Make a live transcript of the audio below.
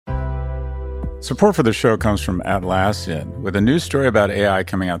Support for the show comes from Atlassian. With a new story about AI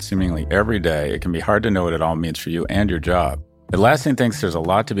coming out seemingly every day, it can be hard to know what it all means for you and your job. Atlassian thinks there's a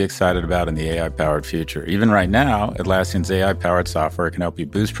lot to be excited about in the AI-powered future. Even right now, Atlassian's AI-powered software can help you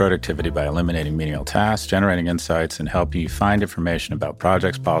boost productivity by eliminating menial tasks, generating insights, and helping you find information about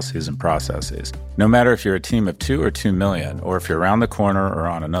projects, policies, and processes. No matter if you're a team of 2 or 2 million, or if you're around the corner or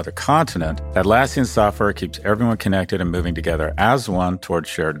on another continent, Atlassian software keeps everyone connected and moving together as one towards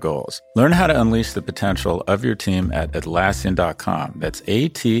shared goals. Learn how to unleash the potential of your team at Atlassian.com. That's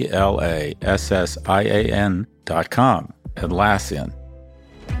Atlassian.com. Atlassian.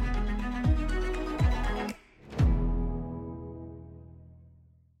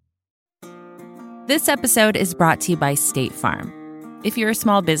 This episode is brought to you by State Farm. If you're a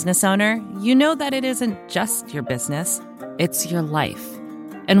small business owner, you know that it isn't just your business, it's your life.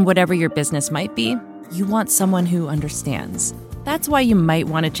 And whatever your business might be, you want someone who understands. That's why you might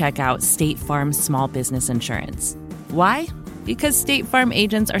want to check out State Farm's small business insurance. Why? Because State Farm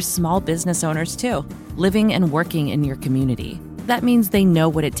agents are small business owners too, living and working in your community. That means they know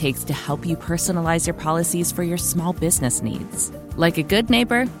what it takes to help you personalize your policies for your small business needs. Like a good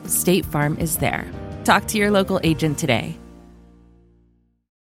neighbor, State Farm is there. Talk to your local agent today.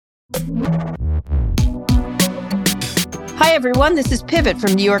 Hi, everyone. This is Pivot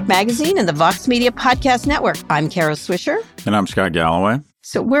from New York Magazine and the Vox Media Podcast Network. I'm Kara Swisher. And I'm Scott Galloway.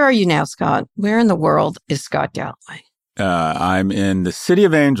 So where are you now, Scott? Where in the world is Scott Galloway? I'm in the City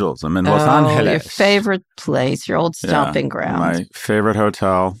of Angels. I'm in Los Angeles. Your favorite place, your old stomping ground. My favorite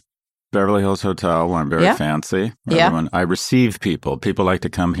hotel, Beverly Hills Hotel, where I'm very fancy. I receive people. People like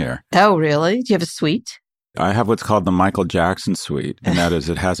to come here. Oh, really? Do you have a suite? I have what's called the Michael Jackson suite, and that is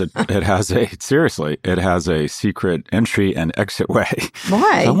it has a secret entry and exit way.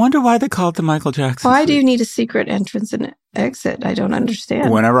 Why? I wonder why they call it the Michael Jackson Why suite. Do you need a secret entrance and exit? I don't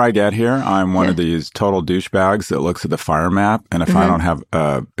understand. Whenever I get here, I'm one of these total douchebags that looks at the fire map, and if I don't have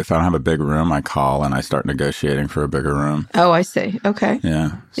a big room, I call and I start negotiating for a bigger room. Oh, I see. Okay.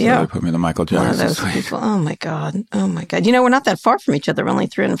 Yeah. So they put me in the Michael Jackson suite. People. Oh my God. You know, we're not that far from each other. We're only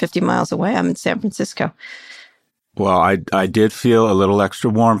 350 miles away. I'm in San Francisco. Well, I did feel a little extra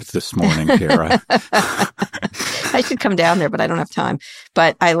warmth this morning, Kara. I should come down there, but I don't have time.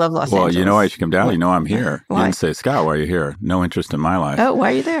 But I love Los Angeles. Well, you know why you should come down. You know I'm here. Why? You didn't say, Scott, why are you here? No interest in my life. Oh,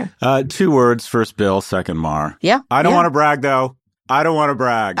 why are you there? 2 words. First Bill, second Mar. Yeah. I don't want to brag, though. I don't want to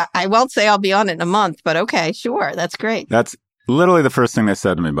brag. I won't say I'll be on it in a month, but okay, sure. That's great. That's literally the first thing they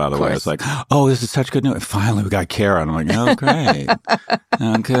said to me, by the way. It's like, oh, this is such good news. Finally, we got Kara. And I'm like, oh, great.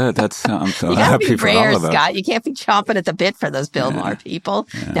 Oh, good. I'm so happy for all of us. Scott. You can't be chomping at the bit for those Bill Maher people.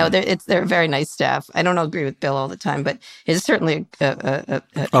 Yeah. No, they're very nice staff. I don't agree with Bill all the time, but it's certainly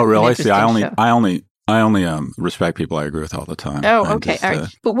oh, really? See, I only show. Respect people I agree with all the time. Oh, okay. All right.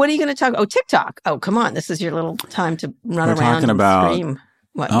 But what are you going to talk? Oh, TikTok. Oh, come on. This is your little time to run around and scream.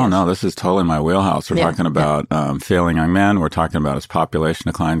 What, no, this is totally my wheelhouse. We're talking about failing young men. We're talking about is population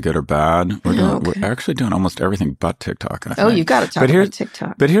decline good or bad? We're actually doing almost everything but TikTok, I think. Oh, you've got to talk about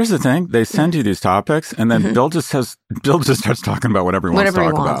TikTok. But here's the thing. They send you these topics, and then Bill just starts talking about whatever he wants to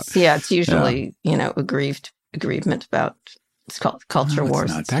talk about. Yeah, it's usually, aggrievement about, it's called culture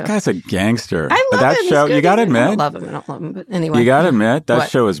wars. That guy's a gangster. I love that him. show, you got to admit. I don't love him, but anyway. You got to admit, that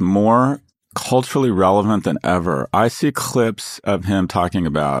show is more culturally relevant than ever. I see clips of him talking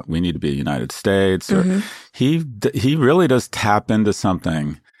about we need to be a United States, or he really does tap into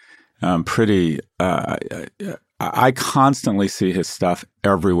something pretty. I constantly see his stuff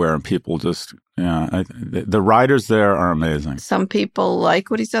everywhere, and people just the writers there are amazing. Some people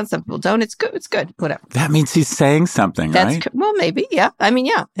like what he's done, some people don't. It's good. It's good. Whatever. That means he's saying something, right? Well, maybe. Yeah. I mean,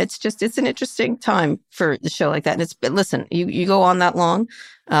 yeah. It's an interesting time for the show like that. And listen, you go on that long.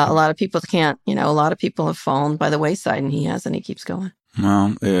 A lot of people can't. A lot of people have fallen by the wayside, and he hasn't. He keeps going.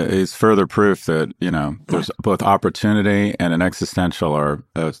 Well, it's further proof that, there's both opportunity and an existential or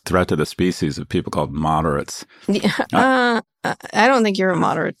a threat to the species of people called moderates. Yeah, I don't think you're a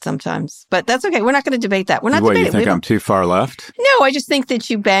moderate sometimes, but that's okay. We're not going to debate that. We're not debating. You think I'm too far left? No, I just think that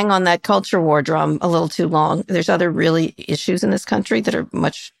you bang on that culture war drum a little too long. There's other really issues in this country that are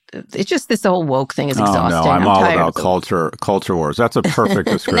much. It's just this whole woke thing is exhausting. Oh, no, I'm all about culture wars. That's a perfect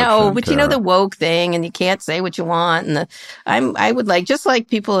description. No, but the woke thing, and you can't say what you want. And I would like, just like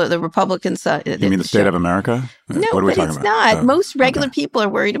people, the Republicans. You mean the state of America? No, what are we but talking it's about? not. Oh, Most regular okay. people are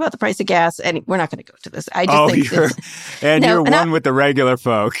worried about the price of gas, and we're not going to go to this. I just think you're one with the regular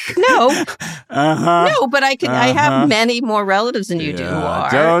folk. No. Uh-huh. No, but I have many more relatives than you do who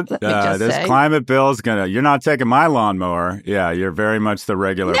are. Let me just this say. climate bill's you're not taking my lawnmower. Yeah, you're very much the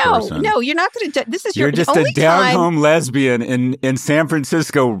regular person. No, you're not going to. This is You're just only a down-home lesbian in San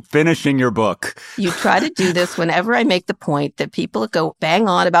Francisco finishing your book. You try to do this whenever I make the point that people go bang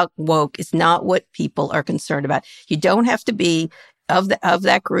on about woke is not what people are concerned about. You don't have to be of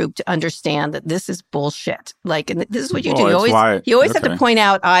that group to understand that this is bullshit. Like, and this is what you do. You always have to point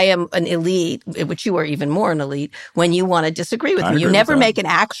out I am an elite, which you are even more an elite, when you want to disagree with me. You never make an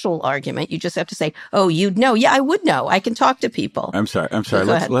actual argument. You just have to say, "Oh, you'd know." Yeah, I would know. I can talk to people. I'm sorry.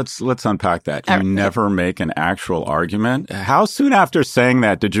 Let's unpack that. You never make an actual argument. How soon after saying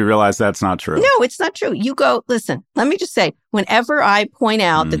that did you realize that's not true? No, it's not true. You go, listen, let me just say, whenever I point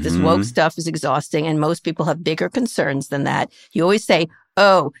out that this woke stuff is exhausting and most people have bigger concerns than that, you always say,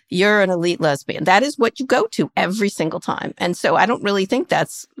 "Oh, you're an elite lesbian." That is what you go to every single time. And so I don't really think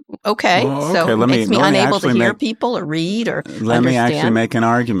that's okay. So it makes me unable to hear people or read or understand. Let me actually make an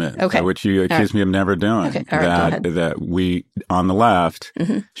argument, which you accuse me of never doing. Okay. All right, that we, on the left,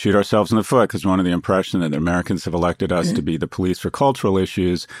 shoot ourselves in the foot because we're under the impression that the Americans have elected us to be the police for cultural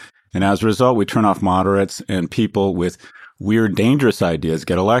issues. And as a result, we turn off moderates and people with weird, dangerous ideas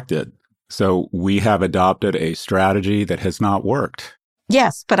get elected. So we have adopted a strategy that has not worked.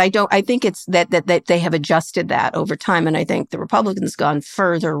 Yes, but I think it's that they have adjusted that over time. And I think the Republicans gone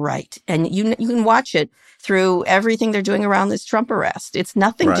further right. And you can watch it through everything they're doing around this Trump arrest. It's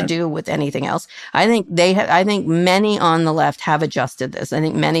nothing to do with anything else. I think I think many on the left have adjusted this. I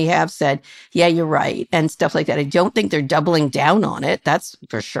think many have said, yeah, you're right, and stuff like that. I don't think they're doubling down on it. That's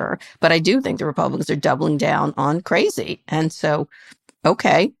for sure. But I do think the Republicans are doubling down on crazy. And so,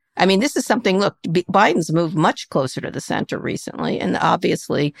 okay. I mean, this is something, look, Biden's moved much closer to the center recently. And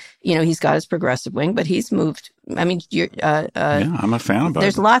obviously, he's got his progressive wing, but he's moved. I mean, I'm a fan of Biden.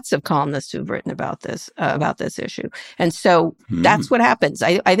 There's lots of columnists who've written about this issue. And so that's what happens.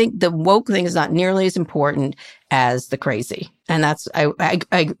 I think the woke thing is not nearly as important as the crazy. And that's,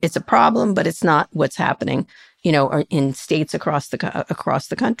 it's a problem, but it's not what's happening in states across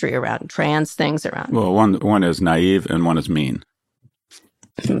the country around trans things around. Well, one is naive and one is mean.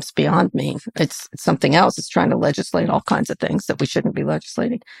 It's beyond me. It's something else. It's trying to legislate all kinds of things that we shouldn't be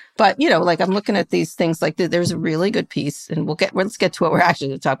legislating. But, like I'm looking at these things like there's a really good piece, and let's get to what we're actually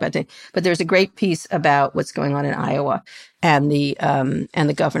going to talk about today. But there's a great piece about what's going on in Iowa and the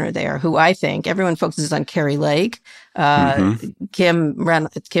governor there, who I think everyone focuses on Kari Lake. Kim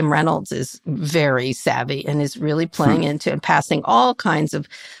Reynolds is very savvy and is really playing into and passing all kinds of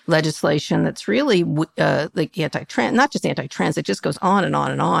legislation that's really like anti-trans, not just anti-trans. It just goes on and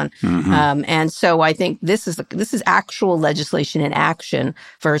on and on. And so I think this is actual legislation in action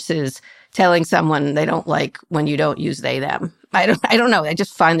versus telling someone they don't like when you don't use they them. I don't know. I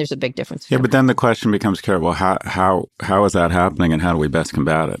just find there's a big difference. Yeah, but then the question becomes, Kara, well, how is that happening, and how do we best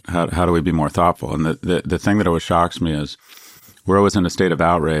combat it? How do we be more thoughtful? And the thing that always shocks me is we're always in a state of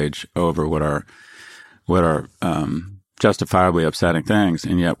outrage over what are justifiably upsetting things,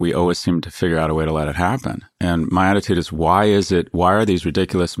 and yet we always seem to figure out a way to let it happen. And my attitude is, why are these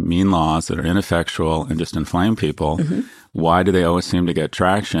ridiculous, mean laws that are ineffectual and just inflame people? Why do they always seem to get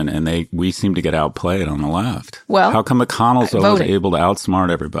traction, and we seem to get outplayed on the left? Well, how come McConnell's always able to outsmart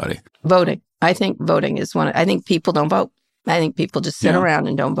everybody? Voting. I think voting is one. I think people don't vote. I think people just sit around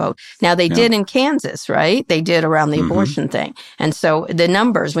and don't vote. Now, they did in Kansas, right? They did around the abortion thing. And so the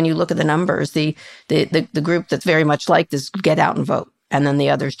numbers, when you look at the numbers, the group that's very much like this get out and vote. And then the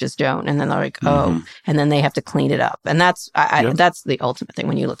others just don't. And then they're like, and then they have to clean it up. And that's the ultimate thing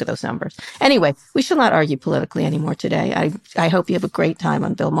when you look at those numbers. Anyway, we shall not argue politically anymore today. I hope you have a great time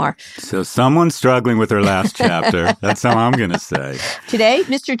on Bill Maher. So someone's struggling with their last chapter. That's how I'm going to say. Today,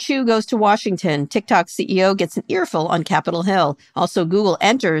 Mr. Chu goes to Washington. TikTok CEO gets an earful on Capitol Hill. Also, Google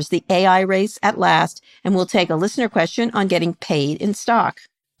enters the AI race at last. And we'll take a listener question on getting paid in stock.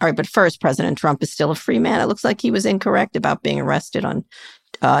 All right, but first, President Trump is still a free man. It looks like he was incorrect about being arrested on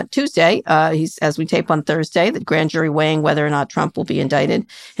Tuesday. As we tape on Thursday, the grand jury weighing whether or not Trump will be indicted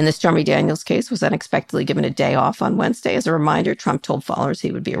in the Stormy Daniels case was unexpectedly given a day off on Wednesday. As a reminder, Trump told followers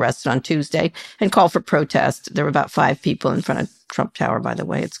he would be arrested on Tuesday and called for protest. There were about 5 people in front of Trump Tower, by the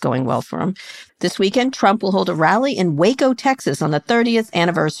way. It's going well for him. This weekend, Trump will hold a rally in Waco, Texas on the 30th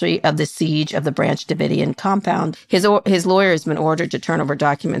anniversary of the siege of the Branch Davidian compound. His lawyer has been ordered to turn over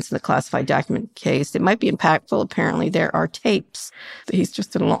documents in the classified document case. It might be impactful. Apparently, there are tapes. He's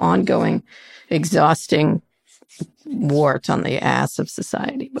just an ongoing, exhausting wart on the ass of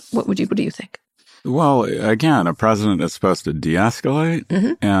society. But what do you think? Well, again, a president is supposed to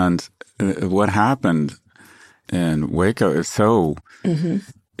de-escalate, and what happened in Waco is so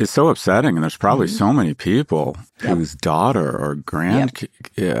upsetting, and there's probably so many people whose daughter or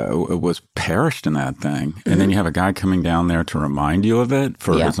was perished in that thing, and then you have a guy coming down there to remind you of it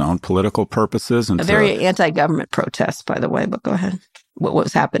for his own political purposes. And a very anti-government protest, by the way, but go ahead. What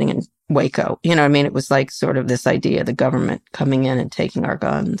was happening in Waco? You know what I mean? It was like sort of this idea of the government coming in and taking our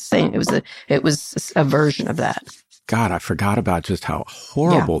guns, saying it was a version of that. God, I forgot about just how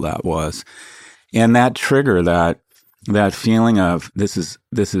horrible that was. And that trigger, that feeling of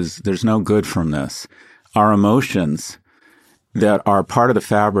there's no good from this. Our emotions that are part of the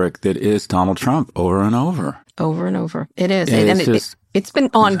fabric that is Donald Trump over and over. Over and over. It is. And it's been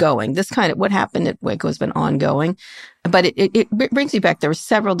ongoing. This kind of, what happened at Waco has been ongoing. But it brings me back. There were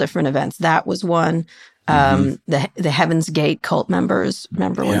several different events. That was one. The Heaven's Gate cult members.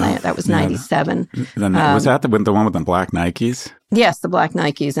 Remember when that was 97? Was that the one with the black Nikes? Yes, the black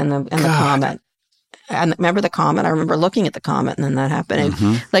Nikes and the Comet. And remember the Comet? I remember looking at the Comet and then that happened.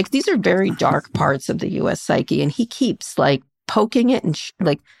 And, like, these are very dark parts of the U.S. psyche. And he keeps like poking it and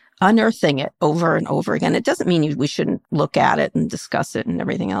unearthing it over and over again. It doesn't mean we shouldn't look at it and discuss it and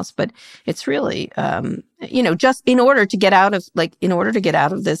everything else, but it's really, just in order to get out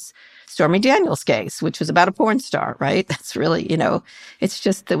of this Stormy Daniels case, which was about a porn star, right? That's really, it's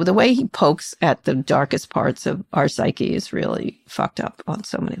just the way he pokes at the darkest parts of our psyche is really fucked up on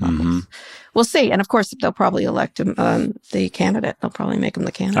so many levels. We'll see. And of course, they'll probably elect him the candidate. They'll probably make him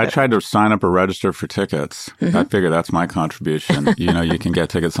the candidate. I tried to sign up or register for tickets. I figure that's my contribution. You can get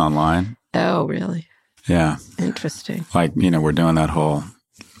tickets online. Oh, really? Yeah. Interesting. Like, we're doing that whole,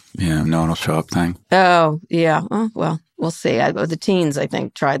 no one will show up thing. Oh, yeah. Oh, well. We'll see. The teens, I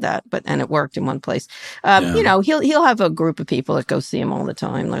think, tried that, and it worked in one place. He'll have a group of people that go see him all the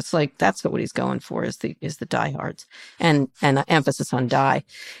time. It's like that's what he's going for is the diehards, and emphasis on die.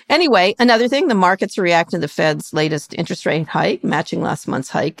 Anyway, another thing, the markets are reacting to the Fed's latest interest rate hike, matching last month's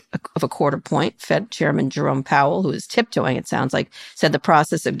hike of a quarter point. Fed Chairman Jerome Powell, who is tiptoeing, it sounds like, said the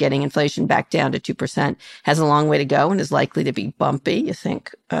process of getting inflation back down to 2% has a long way to go and is likely to be bumpy. You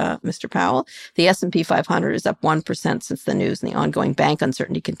think, Mr. Powell? The S&P 500 is up 1% since the news, and the ongoing bank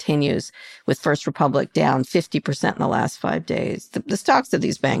uncertainty continues, with First Republic down 50% in the last 5 days. The stocks of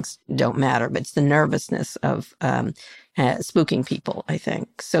these banks don't matter, but it's the nervousness of spooking people, I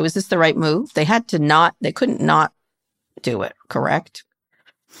think. So is this the right move? They couldn't not do it, correct?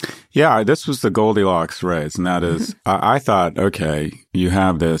 Yeah, this was the Goldilocks raise, and that is, I thought, okay, you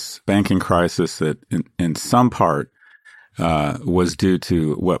have this banking crisis that in some part was due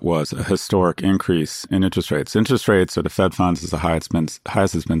to what was a historic increase in interest rates. Interest rates, or the Fed funds, is the highest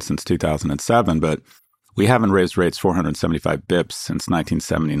it's been since 2007, but we haven't raised rates 475 bips since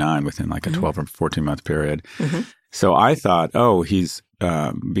 1979 within like a 12 or 14-month period. So I thought, he's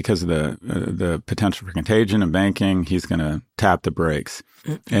because of the potential for contagion in banking, he's going to tap the brakes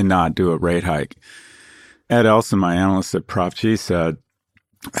and not do a rate hike. Ed Elson, my analyst at Prof G, said,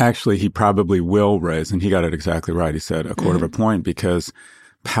 actually, he probably will raise, and he got it exactly right. He said a quarter of a point because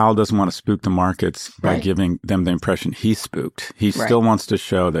Powell doesn't want to spook the markets by giving them the impression he's spooked. He still wants to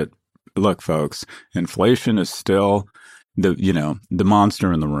show that, look, folks, inflation is still the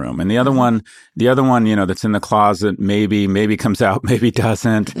monster in the room. And the other one, that's in the closet, maybe comes out, maybe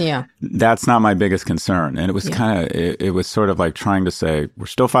doesn't. Yeah. That's not my biggest concern. And it was it was sort of like trying to say, we're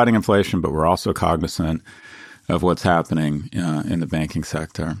still fighting inflation, but we're also cognizant of what's happening in the banking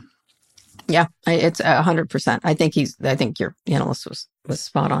sector. Yeah, it's 100%. I think your analyst was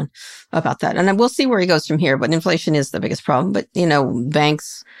spot on about that. And we'll see where he goes from here. But inflation is the biggest problem. But,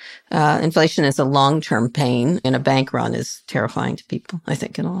 banks, inflation is a long-term pain, and a bank run is terrifying to people, I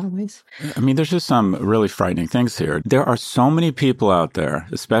think, in a lot of ways. I mean, there's just some really frightening things here. There are so many people out there,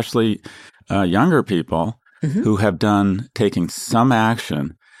 especially younger people, who have taking some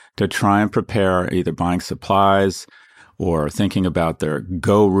action to try and prepare, either buying supplies or thinking about their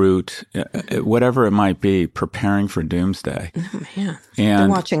go route, whatever it might be, preparing for doomsday. Oh, man. And they're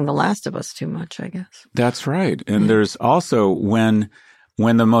watching The Last of Us too much, I guess. That's right. And there's also when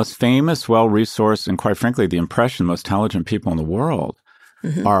the most famous, well-resourced, and quite frankly, the most intelligent people in the world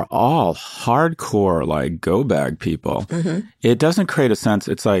are all hardcore, like, go-bag people, it doesn't create a sense.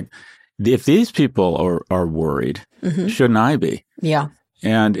 It's like, if these people are worried, shouldn't I be? Yeah.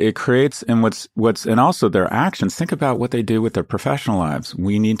 And it creates, and and also their actions, think about what they do with their professional lives.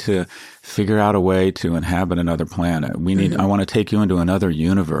 We need to figure out a way to inhabit another planet. I want to take you into another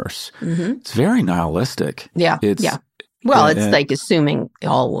universe. It's very nihilistic. Yeah. Well, it's like assuming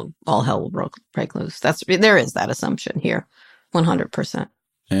all hell will break loose. There is that assumption here. 100%.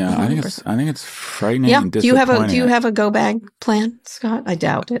 Yeah, I think it's frightening Yeah. and Do you disappointing. have a go bag plan, Scott? I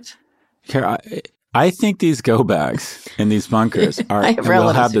doubt it. Kara, I think these go bags in these bunkers will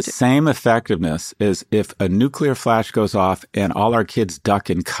have the same effectiveness as if a nuclear flash goes off and all our kids duck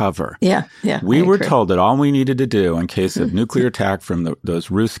and cover. Yeah. We were told that all we needed to do in case of nuclear attack from those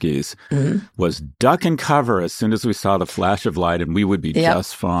Ruskies was duck and cover as soon as we saw the flash of light, and we would be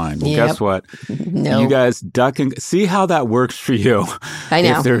just fine. Well, guess what? No. You guys duck and see how that works for you. I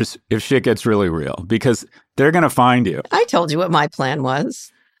know. If shit gets really real, because they're going to find you. I told you what my plan was.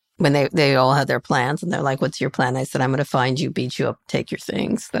 When they all had their plans and they're like, what's your plan? I said, I'm going to find you, beat you up, take your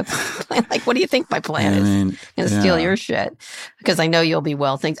things. That's the plan. Like, what do you think my plan is? I'm going to steal your shit because I know you'll be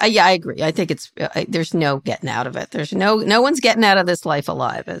well. Yeah, I agree. I think there's no getting out of it. There's no one's getting out of this life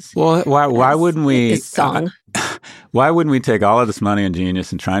alive. Why wouldn't we? Song. Why wouldn't we take all of this money and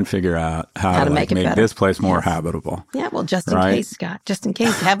genius and try and figure out how to make this place more habitable? Yeah, well, just in case, Scott, just in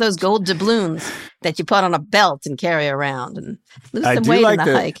case. Have those gold doubloons that you put on a belt and carry around and lose some weight in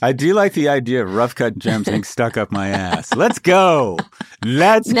the hike. I do like the idea of Rough Cut Gems ink stuck up my ass. Let's go.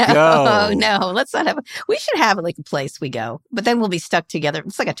 Let's go. No, let's not have. We should have like a place we go, but then we'll be stuck together.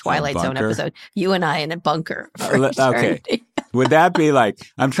 It's like a Twilight Zone episode. You and I in a bunker. Okay. Would that be like,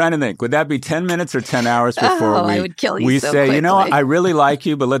 I'm trying to think, would that be 10 minutes or 10 hours before I would kill you we so say, quickly. you know what, I really like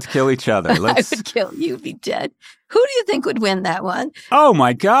you, but let's kill each other. I would kill you, be dead. Who do you think would win that one? Oh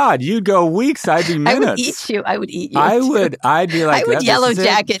my God, you'd go weeks, I'd be minutes. I would eat you. I'd be like, I would yellow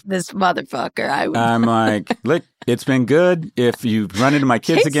jacket this motherfucker. I'm like, look, it's been good. If you run into my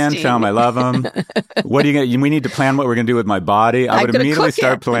kids again, tell them I love them. What are you going to, we need to plan what we're going to do with my body. I would immediately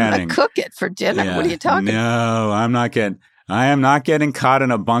start planning. Cook it for dinner. Yeah. What are you talking about? No, I am not getting caught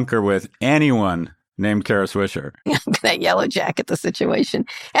in a bunker with anyone named Kara Swisher. I'm going to yellow jacket the situation.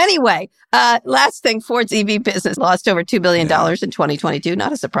 Anyway, last thing, Ford's EV business lost over $2 billion in 2022.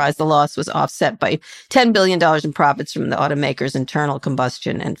 Not a surprise. The loss was offset by $10 billion in profits from the automaker's internal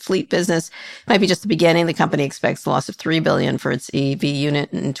combustion and fleet business. Might be just the beginning. The company expects a loss of $3 billion for its EV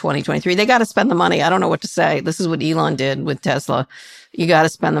unit in 2023. They got to spend the money. I don't know what to say. This is what Elon did with Tesla. You got to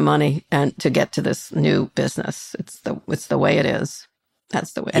spend the money and to get to this new business. It's the way it is.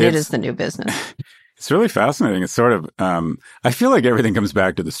 That's the way. And it is the new business. It's really fascinating. It's sort of, I feel like everything comes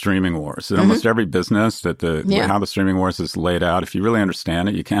back to the streaming wars. In almost every business how the streaming wars is laid out, if you really understand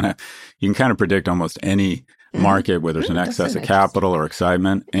it, you can kind of predict almost any market where there's an excess of capital or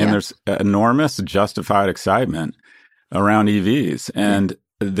excitement. And there's enormous justified excitement around EVs. And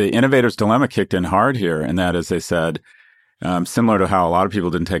the innovator's dilemma kicked in hard here. And that is, they said, similar to how a lot of people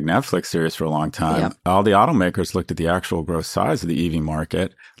didn't take Netflix serious for a long time, all the automakers looked at the actual gross size of the EV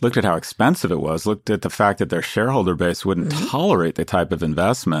market, looked at how expensive it was, looked at the fact that their shareholder base wouldn't tolerate the type of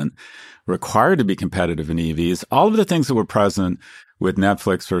investment required to be competitive in EVs, all of the things that were present with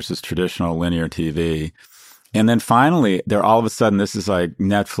Netflix versus traditional linear TV. And then finally, all of a sudden, this is like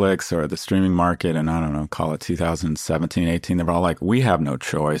Netflix or the streaming market, and I don't know, call it 2017, 18. They were all like, we have no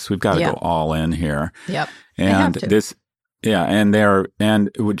choice. We've got to go all in here. Yep. And and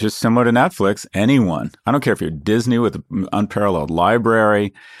it would just similar to Netflix, anyone, I don't care if you're Disney with an unparalleled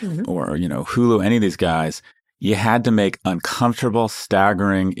library or, Hulu, any of these guys, you had to make uncomfortable,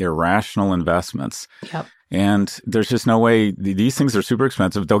 staggering, irrational investments. Yep. And there's just no way. These things are super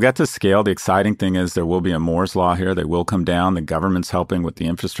expensive. They'll get to scale. The exciting thing is there will be a Moore's Law here. They will come down. The government's helping with the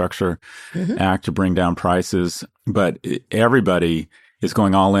Infrastructure Act to bring down prices. But everybody is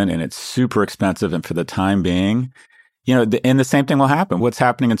going all in, and it's super expensive. And for the time being, and the same thing will happen. What's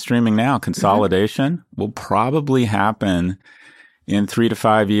happening in streaming now, consolidation will probably happen in 3 to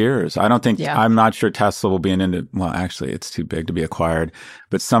 5 years. I don't think, I'm not sure Tesla will be actually, it's too big to be acquired,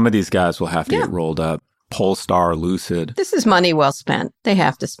 but some of these guys will have to get rolled up. Polestar, Lucid. This is money well spent. They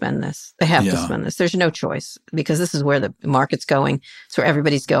have to spend this. They have to spend this. There's no choice because this is where the market's going. It's where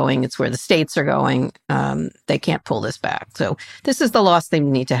everybody's going. It's where the states are going. They can't pull this back. So this is the loss they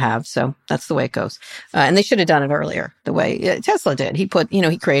need to have. So that's the way it goes. And they should have done it earlier, the way Tesla did. He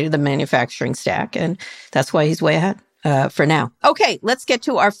he created the manufacturing stack, and that's why he's way ahead for now. Okay, let's get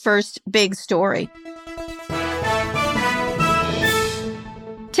to our first big story.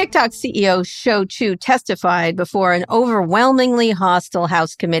 TikTok CEO Shou Chew testified before an overwhelmingly hostile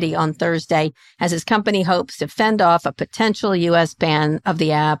House committee on Thursday as his company hopes to fend off a potential U.S. ban of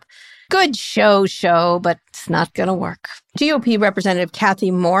the app. Good show, but it's not going to work. GOP Representative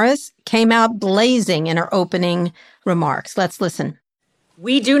Kathy Morris came out blazing in her opening remarks. Let's listen.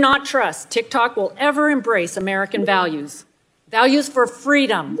 We do not trust TikTok will ever embrace American values for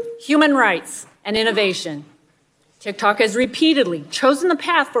freedom, human rights, and innovation. TikTok has repeatedly chosen the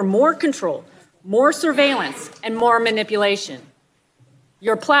path for more control, more surveillance, and more manipulation.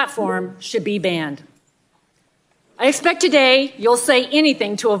 Your platform should be banned. I expect today you'll say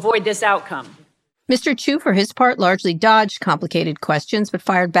anything to avoid this outcome. Mr. Chu, for his part, largely dodged complicated questions, but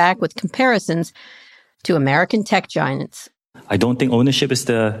fired back with comparisons to American tech giants. I don't think ownership is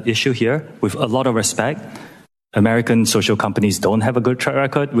the issue here. With a lot of respect, American social companies don't have a good track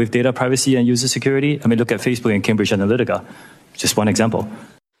record with data privacy and user security. I mean, look at Facebook and Cambridge Analytica. Just one example.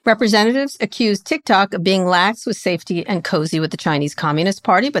 Representatives accused TikTok of being lax with safety and cozy with the Chinese Communist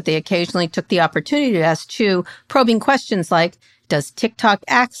Party, but they occasionally took the opportunity to ask Chu probing questions like, does TikTok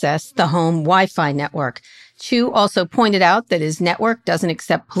access the home Wi-Fi network? Chu also pointed out that his network doesn't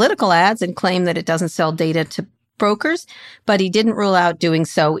accept political ads and claimed that it doesn't sell data to brokers, but he didn't rule out doing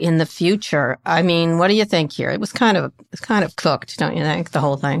so in the future. I mean, what do you think here? It was kind of cooked, don't you think, the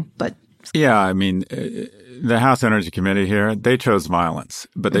whole thing? But yeah, I mean, the House Energy Committee here, they chose violence,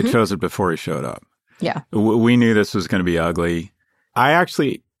 but they chose it before he showed up. Yeah. We knew this was going to be ugly. I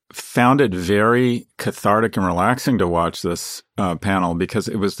actually found it very cathartic and relaxing to watch this panel because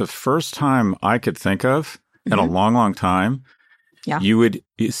it was the first time I could think of in a long, long time. Yeah. You would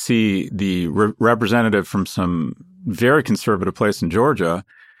see the representative from some very conservative place in Georgia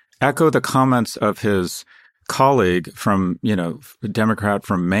echo the comments of his colleague from, Democrat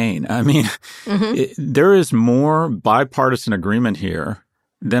from Maine. I mean, there is more bipartisan agreement here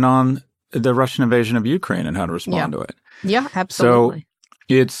than on the Russian invasion of Ukraine and how to respond to it. Yeah, absolutely.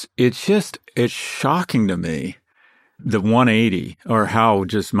 So it's shocking to me, the 180 or how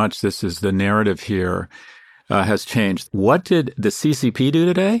just much this is the narrative here has changed. What did the CCP do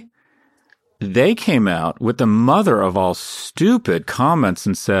today? They came out with the mother of all stupid comments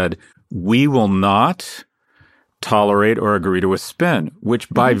and said, we will not tolerate or agree to a spin, which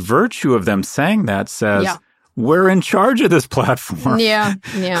by virtue of them saying that says, we're in charge of this platform. Yeah.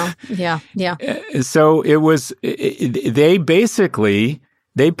 So it was,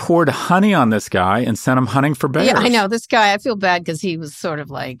 they poured honey on this guy and sent him hunting for bears. Yeah, I know. This guy, I feel bad because he was sort of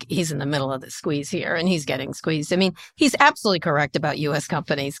like, he's in the middle of the squeeze here and he's getting squeezed. I mean, he's absolutely correct about U.S.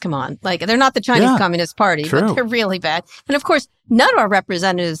 companies. Come on. Like, they're not the Chinese Communist Party, but they're really bad. And of course, none of our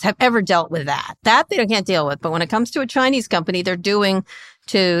representatives have ever dealt with that. That they can't deal with. But when it comes to a Chinese company, they're doing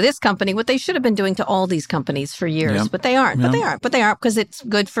to this company what they should have been doing to all these companies for years. But they aren't. But they aren't because it's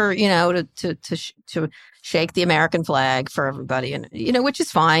good for, to shake the American flag for everybody, and which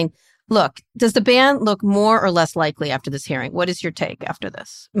is fine. Look, does the ban look more or less likely after this hearing? What is your take after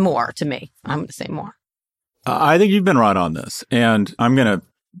this? More to me. I'm going to say more. I think you've been right on this, and I'm going to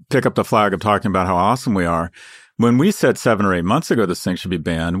pick up the flag of talking about how awesome we are. When we said 7 or 8 months ago this thing should be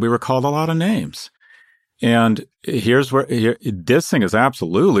banned, we were called a lot of names. And here's where this thing is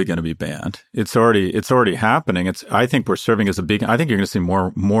absolutely going to be banned. It's already happening. I think we're serving as a beacon. I think you're going to see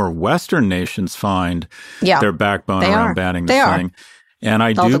more Western nations find their backbone around banning this thing. And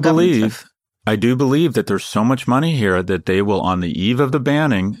I do believe that there's so much money here that they will, on the eve of the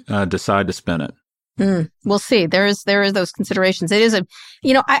banning, decide to spin it. We'll see. There are those considerations. It is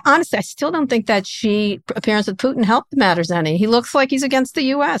I still don't think that Xi appearance with Putin helped matters any. He looks like he's against the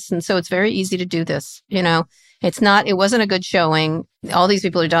U.S. And so it's very easy to do this. It wasn't a good showing. All these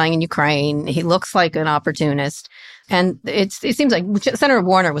people are dying in Ukraine. He looks like an opportunist. And it seems like Senator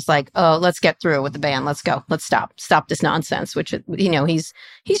Warner was like, oh, let's get through with the ban. Let's go. Let's stop this nonsense, which, he's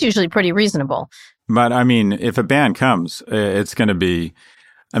usually pretty reasonable. But I mean, if a ban comes, it's going to be,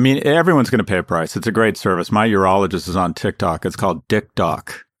 everyone's going to pay a price. It's a great service. My urologist is on TikTok. It's called Dick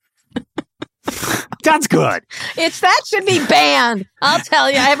Doc. That's good. That should be banned. I'll tell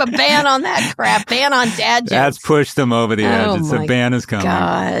you, I have a ban on that crap. Ban on dad jokes. That's pushed them over the edge. A ban is coming.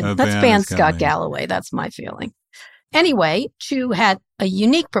 God. Let's ban Scott Galloway. That's my feeling. Anyway, Chu had a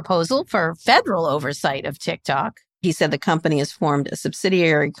unique proposal for federal oversight of TikTok. He said the company has formed a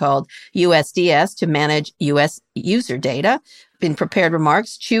subsidiary called USDS to manage U.S. user data. In prepared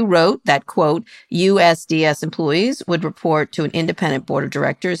remarks, Chu wrote that, quote, USDS employees would report to an independent board of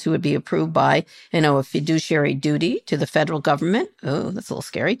directors who would be approved by, a fiduciary duty to the federal government. Oh, that's a little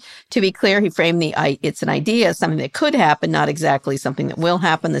scary. To be clear, he framed it's an idea as something that could happen, not exactly something that will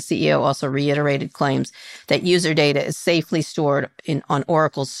happen. The CEO also reiterated claims that user data is safely stored on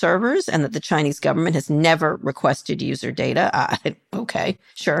Oracle's servers and that the Chinese government has never requested user data. Okay,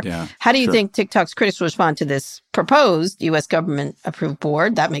 sure. Yeah, how do you think TikTok's critics will respond to this proposed U.S. government-approved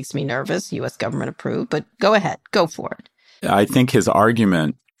board? That makes me nervous, U.S. government-approved, but go ahead. Go for it. I think his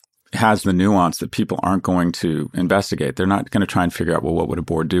argument has the nuance that people aren't going to investigate. They're not going to try and figure out, well, what would a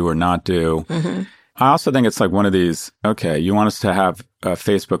board do or not do? Mm-hmm. I also think it's like one of these, okay, you want us to have a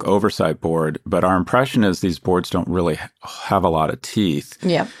Facebook oversight board, but our impression is these boards don't really have a lot of teeth.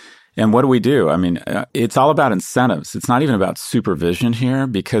 Yeah. And what do we do? I mean, it's all about incentives. It's not even about supervision here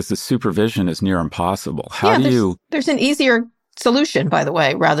because the supervision is near impossible. There's an easier solution, by the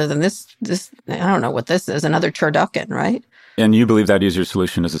way, rather than this, I don't know what this is, another turducken, right? And you believe that easier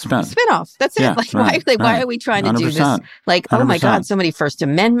solution is a spin-off. That's it. Why are we trying to do this? Like, 100%. Oh my God, so many First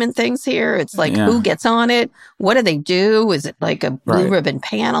Amendment things here. It's like, who gets on it? What do they do? Is it like a blue ribbon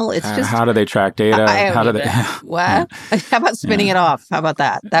panel? It's just... how do they track data? What? How about spinning it off? How about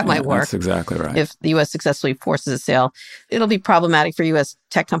that? That might work. That's exactly right. If the U.S. successfully forces a sale, it'll be problematic for U.S.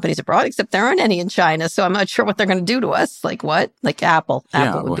 tech companies abroad, except there aren't any in China. So I'm not sure what they're going to do to us. Like what? Like Apple.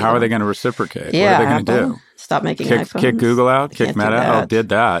 Well, how are they going to reciprocate? Yeah, what are they going to do? Stop making iPhones. Kick Google out? Kick Meta? Did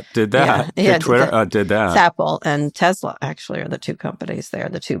that. Kick Twitter? Did that. It's Apple and Tesla, actually, are the two companies there,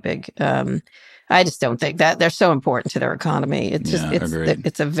 the two big. I just don't think that they're so important to their economy.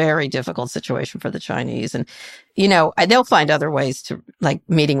 It's a very difficult situation for the Chinese. And, they'll find other ways to, like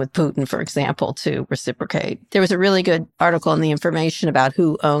meeting with Putin, for example, to reciprocate. There was a really good article in The Information about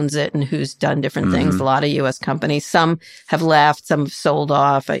who owns it and who's done different things. A lot of U.S. companies, some have left, some have sold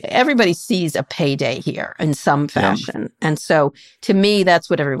off. Everybody sees a payday here in some fashion. Yeah. And so to me, that's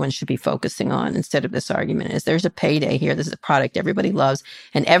what everyone should be focusing on instead of this argument is there's a payday here. This is a product everybody loves.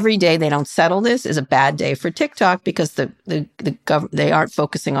 And every day they don't settle this is a bad day for TikTok because they aren't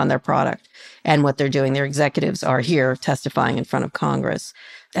focusing on their product and what they're doing. Their executives are here testifying in front of Congress.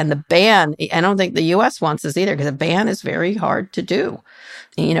 And the ban, I don't think the U.S. wants this either because a ban is very hard to do.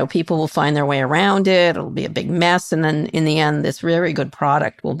 People will find their way around it. It'll be a big mess. And then in the end, this very good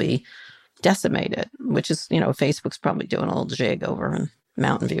product will be decimated, which is, Facebook's probably doing a little jig over in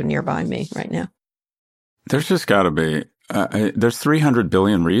Mountain View nearby me right now. There's just got to be. There's 300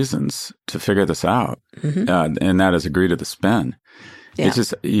 billion reasons to figure this out, and that is agree to the spin. Yeah. It's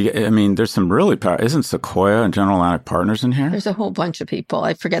just, there's some really powerful. Isn't Sequoia and General Atlantic partners in here? There's a whole bunch of people.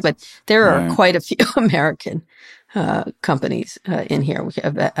 I forget, but there are quite a few American companies in here. We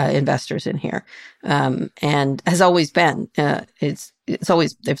have investors in here, and has always been. It's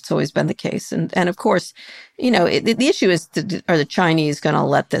always been the case. And of course, the issue is: are the Chinese going to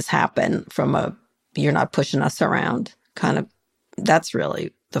let this happen from a "you're not pushing us around" kind of? That's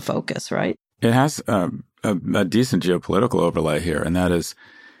really the focus, right? It has a decent geopolitical overlay here, and that is,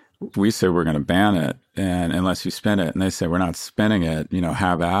 we say we're going to ban it, and unless you spin it, and they say we're not spinning it,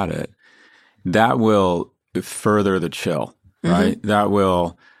 have at it. That will further the chill, right? That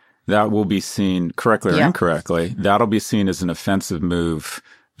will be seen correctly or incorrectly. That'll be seen as an offensive move,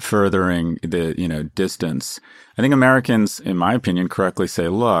 furthering the distance. I think Americans, in my opinion, correctly say,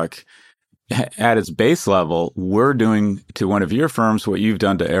 look, at its base level, we're doing to one of your firms what you've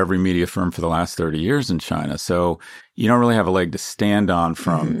done to every media firm for the last 30 years in China. So you don't really have a leg to stand on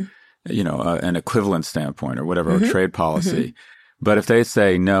from, an equivalent standpoint or whatever, or trade policy. But if they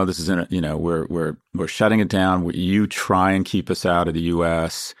say, no, this isn't, we're shutting it down, you try and keep us out of the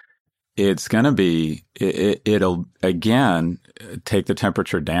U.S., it's going to be, it'll, again, take the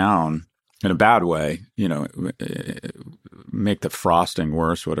temperature down in a bad way, make the frosting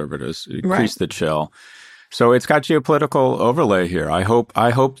worse, whatever it is, increase the chill. So it's got geopolitical overlay here. I hope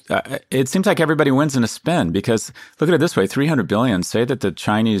it seems like everybody wins in a spin because look at it this way, 300 billion, say that the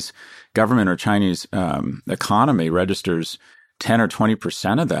Chinese government or Chinese economy registers 10 or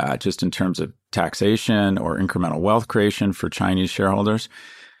 20% of that just in terms of taxation or incremental wealth creation for Chinese shareholders.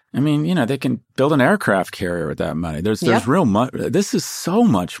 They can build an aircraft carrier with that money. There's real money. This is so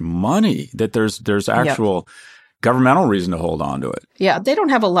much money that there's actual governmental reason to hold on to it. Yeah, they don't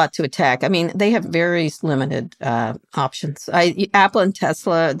have a lot to attack. They have very limited options. Apple and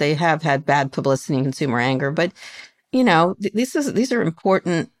Tesla, they have had bad publicity and consumer anger, but these are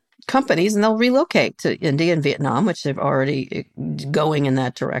important companies, and they'll relocate to India and Vietnam, which they've already going in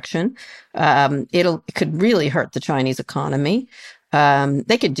that direction. It could really hurt the Chinese economy.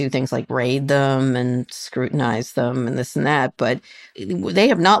 They could do things like raid them and scrutinize them and this and that, but they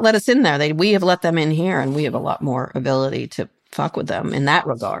have not let us in there. We have let them in here, and we have a lot more ability to fuck with them in that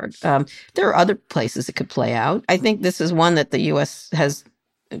regard. There are other places it could play out. I think this is one that the U.S. has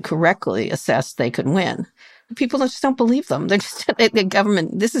correctly assessed they could win. People just don't believe them. They're just the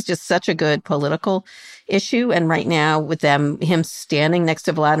government. This is just such a good political issue, and right now with him standing next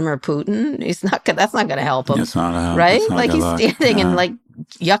to Vladimir Putin, that's not going to help him. It's not a help. Right? Like he's standing and like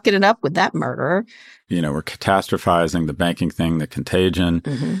yucking it up with that murderer. We're catastrophizing the banking thing, the contagion,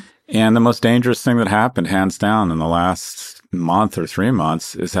 and the most dangerous thing that happened, hands down, in the last month or 3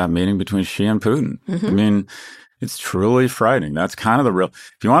 months, is that meeting between Xi and Putin. It's truly frightening. That's kind of the real.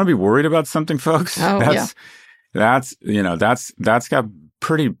 If you want to be worried about something, folks, that's got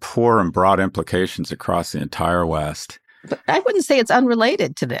pretty poor and broad implications across the entire West. But I wouldn't say it's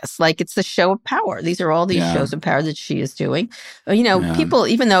unrelated to this. Like, it's the show of power. These are all these shows of power that she is doing. People,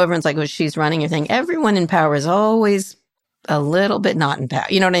 even though everyone's like, oh, she's running your thing, everyone in power is always a little bit not in power.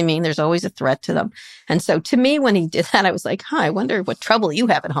 You know what I mean? There's always a threat to them. And so to me, when he did that, I was like, I wonder what trouble you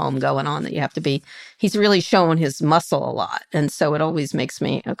have at home going on that you have to be. He's really showing his muscle a lot. And so it always makes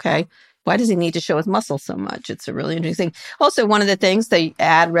me, okay, why does he need to show his muscle so much? It's a really interesting thing. Also, one of the things, they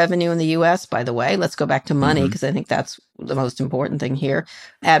ad revenue in the U.S., by the way. Let's go back to money, because I think that's the most important thing here.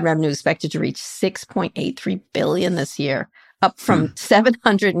 Ad revenue expected to reach $6.83 billion this year, up from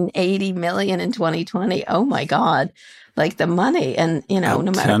 $780 million in 2020. Oh, my God. Like the money. And, no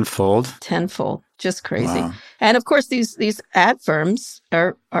matter. Tenfold. Just crazy. Wow. And of course, these ad firms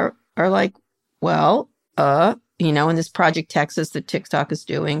are like, well, and this Project Texas that TikTok is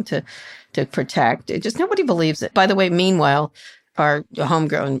doing to protect it. Just nobody believes it. By the way, meanwhile, our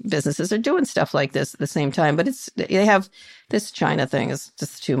homegrown businesses are doing stuff like this at the same time. But they have this China thing is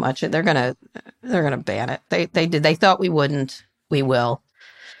just too much. They're gonna ban it. They thought we wouldn't. We will,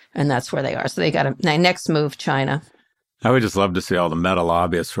 and that's where they are. So they got to next move China. I would just love to see all the meta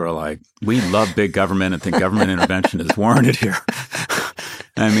lobbyists who are like, we love big government and think government intervention is warranted here.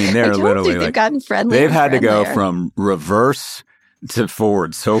 I mean, they're literally they've gotten friendly. They've had to go from reverse to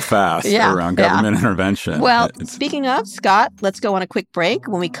forward so fast around government intervention. Well, speaking of, Scott, let's go on a quick break.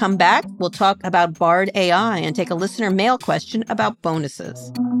 When we come back, we'll talk about Bard AI and take a listener mail question about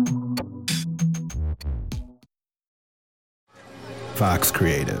bonuses. Fox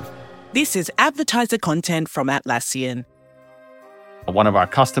Creative. This is advertiser content from Atlassian. One of our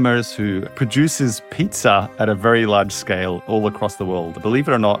customers who produces pizza at a very large scale all across the world. Believe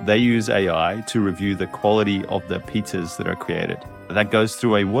it or not, they use AI to review the quality of the pizzas that are created. That goes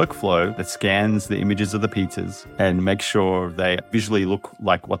through a workflow that scans the images of the pizzas and makes sure they visually look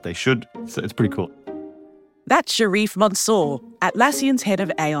like what they should. So it's pretty cool. That's Sharif Mansour, Atlassian's head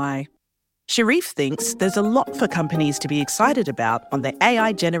of AI. Sharif thinks there's a lot for companies to be excited about on the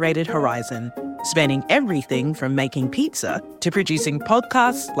AI-generated horizon, spanning everything from making pizza to producing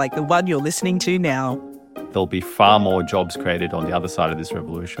podcasts like the one you're listening to now. There'll be far more jobs created on the other side of this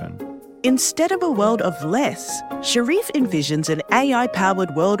revolution. Instead of a world of less, Sharif envisions an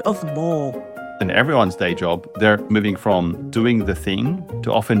AI-powered world of more. In everyone's day job, they're moving from doing the thing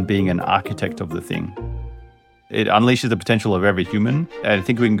to often being an architect of the thing. It unleashes the potential of every human. And I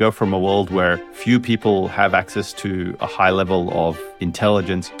think we can go from a world where few people have access to a high level of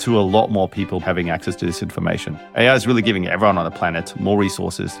intelligence to a lot more people having access to this information. AI is really giving everyone on the planet more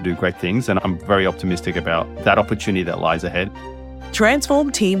resources to do great things. And I'm very optimistic about that opportunity that lies ahead.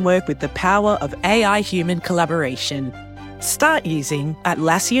 Transform teamwork with the power of AI-human collaboration. Start using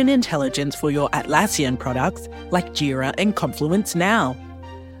Atlassian Intelligence for your Atlassian products like Jira and Confluence now.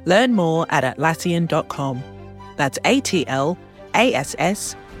 Learn more at Atlassian.com. That's ATLASSIAN.com.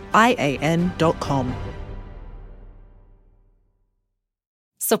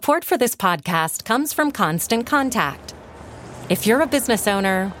 Support for this podcast comes from Constant Contact. If you're a business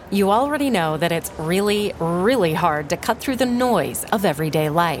owner, you already know that it's really, really hard to cut through the noise of everyday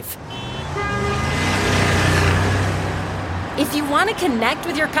life. If you want to connect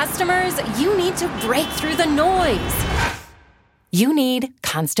with your customers, you need to break through the noise. You need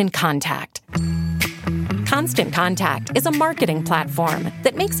Constant Contact. Constant Contact is a marketing platform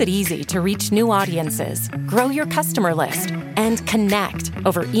that makes it easy to reach new audiences, grow your customer list, and connect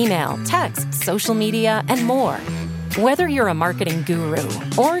over email, text, social media, and more. Whether you're a marketing guru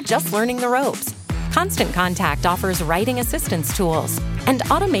or just learning the ropes, Constant Contact offers writing assistance tools and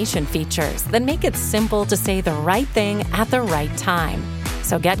automation features that make it simple to say the right thing at the right time.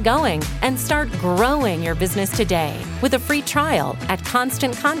 So get going and start growing your business today with a free trial at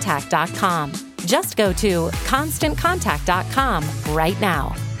ConstantContact.com. Just go to ConstantContact.com right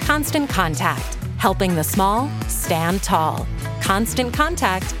now. Constant Contact, helping the small stand tall.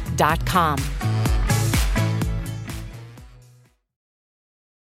 ConstantContact.com.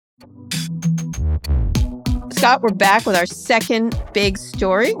 Scott, we're back with our second big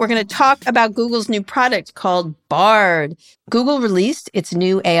story. We're going to talk about Google's new product called Bard. Google released its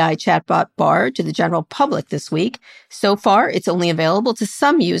new AI chatbot Bard to the general public this week. So far, it's only available to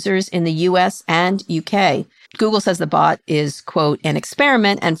some users in the US and UK. Google says the bot is, quote, an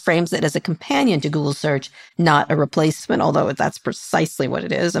experiment and frames it as a companion to Google search, not a replacement, although that's precisely what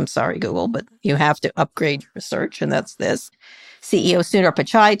it is. I'm sorry, Google, but you have to upgrade your search, and that's this. CEO Sundar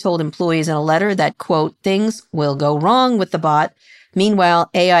Pichai told employees in a letter that, quote, things will go wrong with the bot.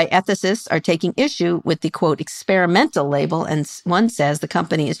 Meanwhile, AI ethicists are taking issue with the, quote, experimental label, and one says the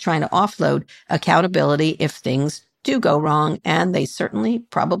company is trying to offload accountability if things do go wrong, and they certainly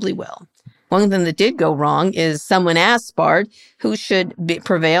probably will. One thing that did go wrong is someone asked Bard who should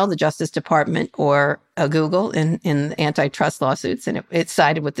prevail, the Justice Department or Google in antitrust lawsuits, and it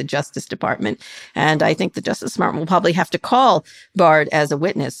sided with the Justice Department. And I think the Justice Department will probably have to call Bard as a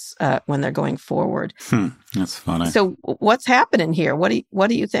witness when they're going forward. That's funny. So what's happening here? What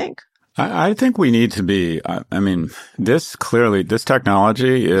do you think? I think we need to be, this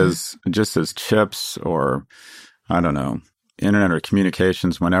technology is just as chips or, I don't know, internet or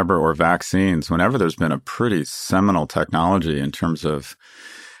communications or vaccines, whenever there's been a pretty seminal technology in terms of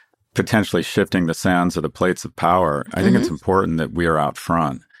potentially shifting the sands of the plates of power, I think it's important that we are out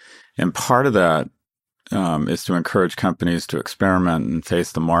front. And part of that is to encourage companies to experiment and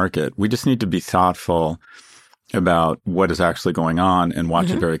face the market. We just need to be thoughtful about what is actually going on and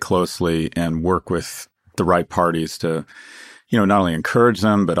watch it very closely and work with the right parties to, not only encourage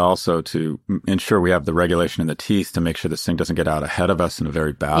them, but also to ensure we have the regulation in the teeth to make sure this thing doesn't get out ahead of us in a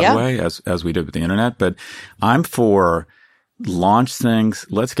very bad way, as we did with the internet. But I'm for launch things.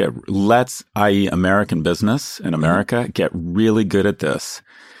 Let's, i.e. American business in America, get really good at this,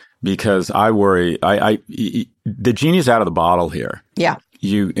 because I worry, the genie's out of the bottle here. Yeah.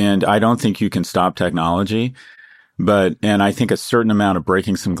 And I don't think you can stop technology. And I think a certain amount of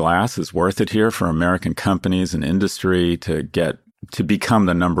breaking some glass is worth it here for American companies and industry to become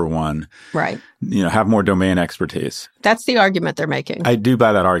the number one. Right. Have more domain expertise. That's the argument they're making. I do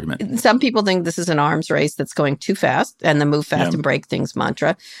buy that argument. Some people think this is an arms race that's going too fast and the move fast and break things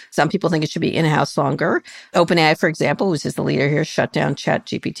mantra. Some people think it should be in-house longer. OpenAI, for example, which is the leader here, shut down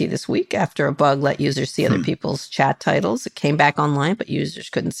ChatGPT this week after a bug let users see other people's chat titles. It came back online, but users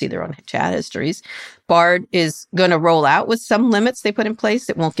couldn't see their own chat histories. Bard is going to roll out with some limits they put in place.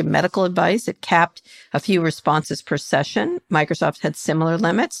 It won't give medical advice. It capped a few responses per session. Microsoft had similar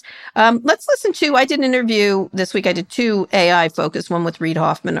limits. Let's listen to, I did an interview this week. I did 2 AI focused, one with Reid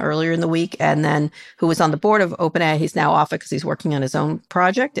Hoffman earlier in the week, and then who was on the board of OpenAI. He's now off it because he's working on his own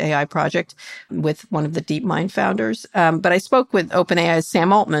project, AI project, with one of the DeepMind founders. But I spoke with OpenAI's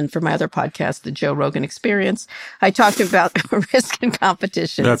Sam Altman for my other podcast, The Joe Rogan Experience. I talked about risk and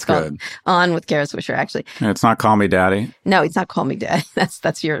competition. That's good. On with Kara Swisher, actually. It's not Call Me Daddy. No, it's not Call Me Daddy.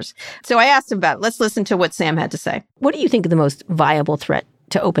 That's yours. So I asked him about it. Let's listen to what Sam had to say. What do you think the most viable threat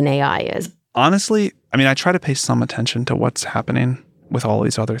to OpenAI is? Honestly, I try to pay some attention to what's happening with all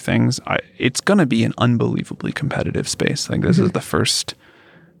these other things. It's going to be an unbelievably competitive space. Like, this is the first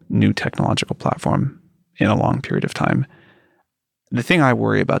new technological platform in a long period of time. The thing I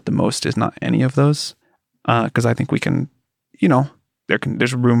worry about the most is not any of those, because I think we can,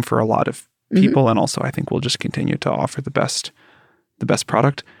 there's room for a lot of people, and also I think we'll just continue to offer the best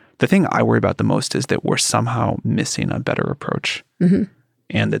product. The thing I worry about the most is that we're somehow missing a better approach.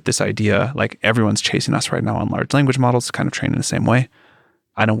 And that this idea, like, everyone's chasing us right now on large language models, kind of trained in the same way.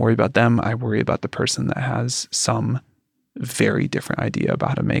 I don't worry about them. I worry about the person that has some very different idea about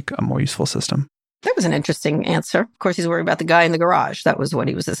how to make a more useful system. That was an interesting answer. Of course, he's worried about the guy in the garage. That was what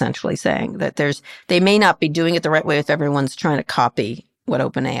he was essentially saying, that they may not be doing it the right way if everyone's trying to copy what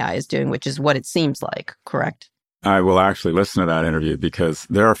OpenAI is doing, which is what it seems like, correct? I will actually listen to that interview, because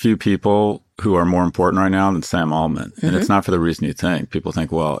there are a few people who are more important right now than Sam Altman. And it's not for the reason you think. People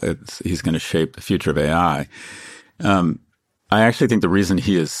think, well, he's going to shape the future of AI. I actually think the reason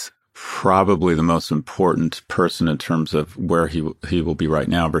he is probably the most important person in terms of where he will be right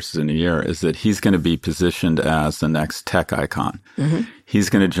now versus in a year is that he's going to be positioned as the next tech icon. He's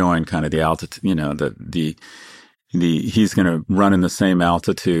going to join kind of the altitude, he's going to run in the same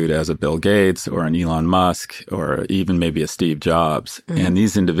altitude as a Bill Gates or an Elon Musk or even maybe a Steve Jobs. And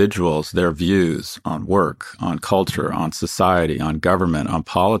these individuals, their views on work, on culture, on society, on government, on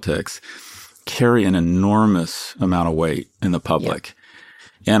politics, carry an enormous amount of weight in the public.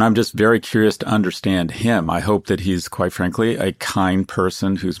 And I'm just very curious to understand him. I hope that he's, quite frankly, a kind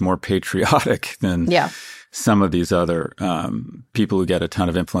person who's more patriotic than some of these other people who get a ton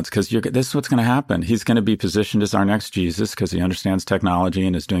of influence. Because this is what's going to happen. He's going to be positioned as our next Jesus because he understands technology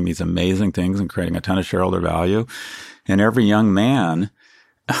and is doing these amazing things and creating a ton of shareholder value. And every young man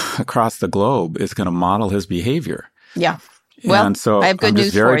across the globe is going to model his behavior. Yeah. Well, and so I have good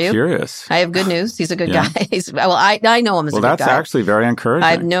news for you. Curious. I have good news. He's a good guy. I know him as a good guy. Well, that's actually very encouraging.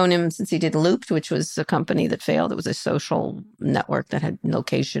 I've known him since he did Looped, which was a company that failed. It was a social network that had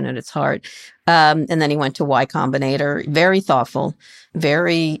location at its heart. And then he went to Y Combinator. Very thoughtful,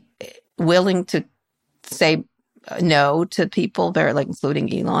 very willing to say no to people,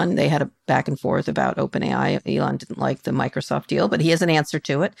 including Elon. They had a back and forth about OpenAI. Elon didn't like the Microsoft deal, but he has an answer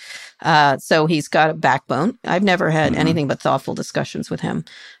to it. So he's got a backbone. I've never had anything but thoughtful discussions with him.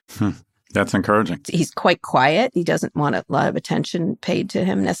 That's encouraging. He's quite quiet. He doesn't want a lot of attention paid to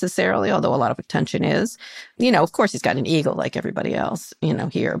him necessarily, although a lot of attention is. Of course, he's got an ego like everybody else,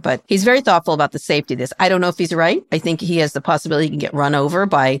 here. But he's very thoughtful about the safety of this. I don't know if he's right. I think he has the possibility he can get run over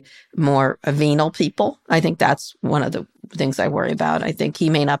by more venal people. I think that's one of the things I worry about. I think he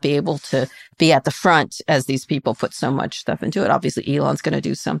may not be able to be at the front as these people put so much stuff into it. Obviously, Elon's going to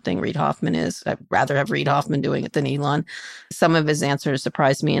do something. Reid Hoffman is. I'd rather have Reid Hoffman doing it than Elon. Some of his answers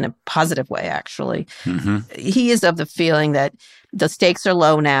surprised me in a positive way, actually. Mm-hmm. He is of the feeling that the stakes are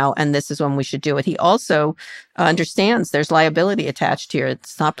low now, and this is when we should do it. He also understands there's liability attached here.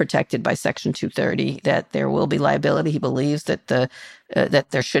 It's not protected by Section 230, that there will be liability. He believes that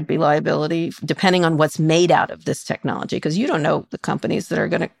that there should be liability, depending on what's made out of this technology, because you don't know the companies that are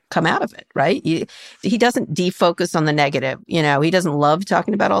going to come out of it, right? He doesn't defocus on the negative. He doesn't love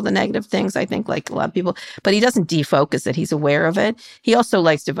talking about all the negative things, I think, like a lot of people, but he doesn't defocus it. He's aware of it. He also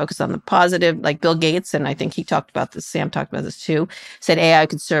likes to focus on the positive, like Bill Gates, and I think he talked about this, Sam talked about this too, said AI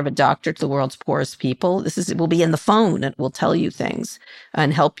could serve a doctor to the world's poorest people. It will be in the phone. It will tell you things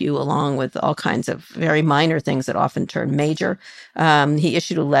and help you along with all kinds of very minor things that often turn major. He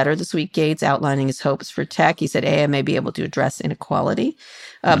issued a letter this week, Gates, outlining his hopes for tech. He said AI may be able to address inequality.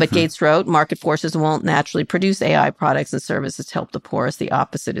 But Gates wrote, market forces won't naturally produce AI products and services to help the poorest. The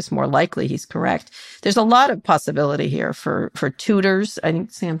opposite is more likely. He's correct. There's a lot of possibility here for tutors. I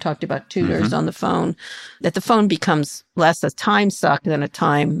think Sam talked about tutors on the phone, that the phone becomes less a time suck than a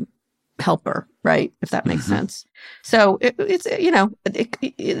time helper, right? If that makes sense. So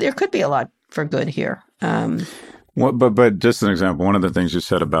there could be a lot for good here. But just an example, one of the things you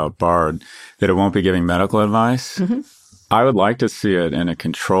said about Bard, that it won't be giving medical advice. I would like to see it in a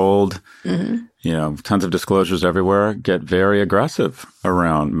controlled, tons of disclosures everywhere, get very aggressive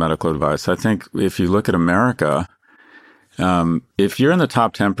around medical advice. I think if you look at America, if you're in the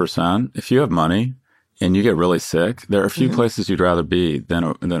top 10%, if you have money and you get really sick, there are a few places you'd rather be than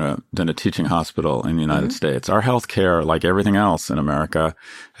a teaching hospital in the United States. Our healthcare, like everything else in America,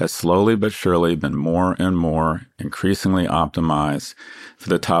 has slowly but surely been more and more increasingly optimized for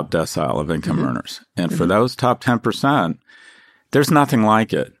the top decile of income earners. And for those top 10%, there's nothing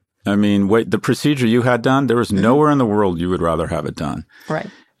like it. I mean, the procedure you had done, there was nowhere in the world you would rather have it done. Right.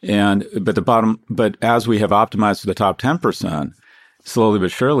 But as we have optimized for the top 10%, slowly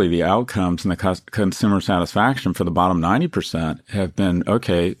but surely, the outcomes and the consumer satisfaction for the bottom 90% have been,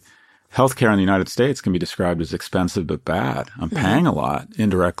 okay, healthcare in the United States can be described as expensive but bad. I'm paying a lot,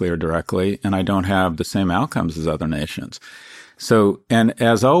 indirectly or directly, and I don't have the same outcomes as other nations. So, and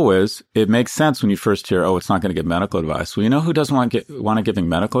as always, it makes sense when you first hear, it's not going to give medical advice. Well, you know who doesn't want to giving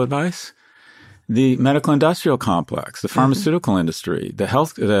medical advice? The medical industrial complex, the pharmaceutical industry, the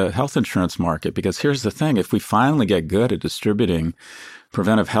health insurance market. Because here's the thing, if we finally get good at distributing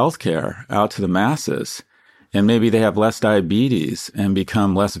preventive health care out to the masses, and maybe they have less diabetes and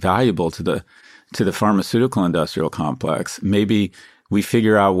become less valuable to the pharmaceutical industrial complex, maybe we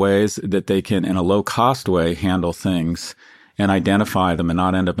figure out ways that they can, in a low-cost way, handle things and identify them and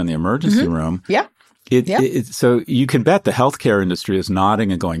not end up in the emergency room. Yeah. So you can bet the healthcare industry is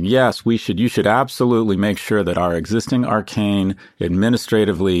nodding and going, yes, you should absolutely make sure that our existing arcane,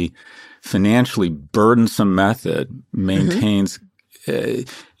 administratively, financially burdensome method maintains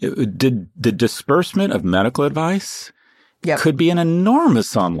the disbursement of medical advice. Could be an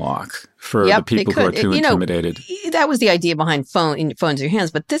enormous unlock for the people who are too intimidated. That was the idea behind phones in your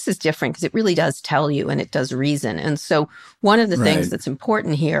hands, but this is different because it really does tell you and it does reason. And so one of the things that's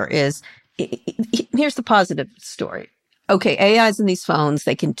important here is, here's the positive story. Okay, AIs in these phones,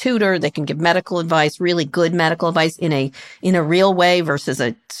 they can tutor, they can give medical advice, really good medical advice in a real way versus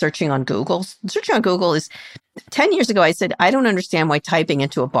searching on Google. Searching on Google is, 10 years ago, I said, I don't understand why typing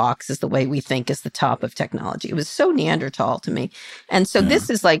into a box is the way we think is the top of technology. It was so Neanderthal to me. And so this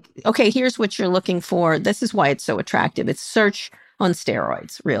is like, okay, here's what you're looking for. This is why it's so attractive. It's search on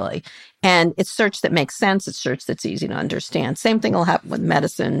steroids, really. And it's search that makes sense. It's search that's easy to understand. Same thing will happen with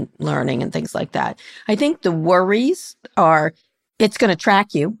medicine, learning, and things like that. I think the worries are it's going to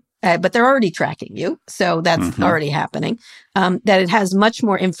track you, but they're already tracking you. So that's already happening. That it has much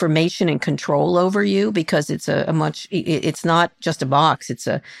more information and control over you because it's it's not just a box. It's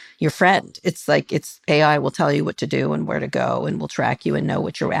your friend. It's like AI will tell you what to do and where to go and will track you and know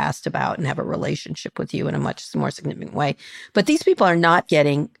what you're asked about and have a relationship with you in a much more significant way. But these people are not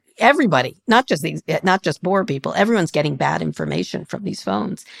getting, everybody, not just poor people, everyone's getting bad information from these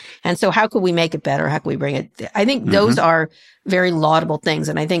phones. And so how could we make it better? How can we bring it? I think those are very laudable things.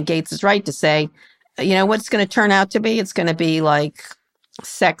 And I think Gates is right to say, you know what it's going to turn out to be? It's going to be like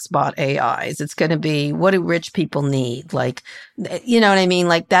sex bot AIs. It's going to be, what do rich people need? Like, you know what I mean?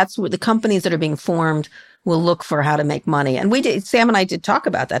 Like, that's what the companies that are being formed will look for, how to make money. And Sam and I did talk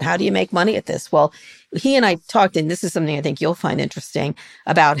about that. How do you make money at this? Well, he and I talked, and this is something I think you'll find interesting,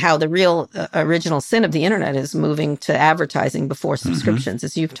 about how the real original sin of the internet is moving to advertising before subscriptions,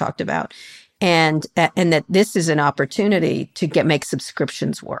 as you've talked about. And that this is an opportunity to make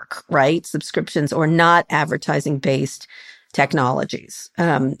subscriptions work, right? Subscriptions, or not advertising based technologies.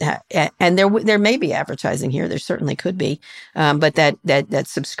 And there may be advertising here. There certainly could be. But that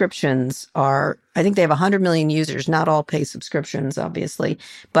subscriptions are, I think they have 100 million users. Not all pay subscriptions, obviously,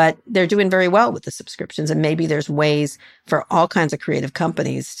 but they're doing very well with the subscriptions. And maybe there's ways for all kinds of creative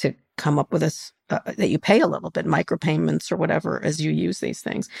companies to come up with that you pay a little bit, micropayments or whatever, as you use these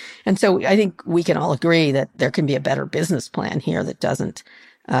things. And so I think we can all agree that there can be a better business plan here that doesn't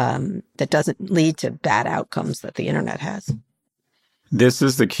lead to bad outcomes that the internet has. This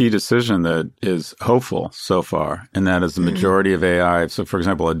is the key decision that is hopeful so far, and that is the majority of AI. So, for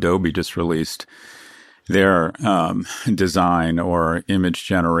example, Adobe just released their design or image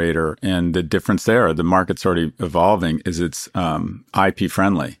generator, and the difference there, the market's already evolving, is it's IP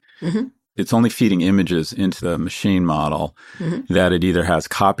friendly. Mm-hmm. It's only feeding images into the machine model that it either has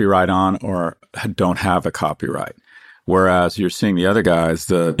copyright on or don't have a copyright. Whereas you're seeing the other guys,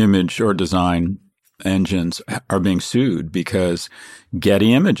 the image or design engines, are being sued because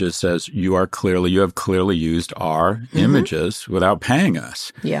Getty Images says you have clearly used our images without paying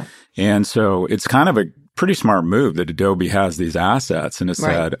us. Yeah. And so it's kind of a pretty smart move that Adobe has these assets and has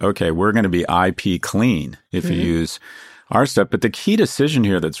said, okay, we're going to be IP clean if you use our stuff. But the key decision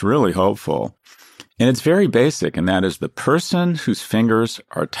here that's really hopeful, and it's very basic, and that is the person whose fingers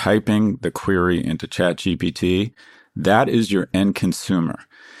are typing the query into ChatGPT, that is your end consumer.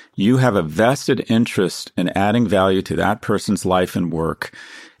 You have a vested interest in adding value to that person's life and work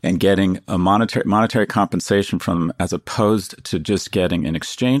and getting a monetary compensation from them, as opposed to just getting, in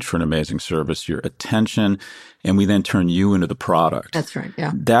exchange for an amazing service, your attention, and we then turn you into the product. That's right,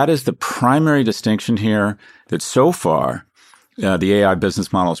 yeah. That is the primary distinction here that so far the AI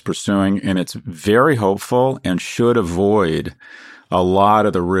business model is pursuing, and it's very hopeful and should avoid a lot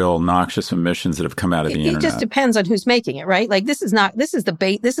of the real noxious emissions that have come out of the internet. It just depends on who's making it, right? Like this is like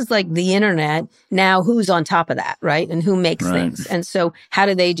the internet. Now who's on top of that, right? And who makes things. And so how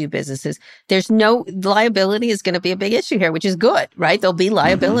do they do businesses? Liability is going to be a big issue here, which is good, right? There'll be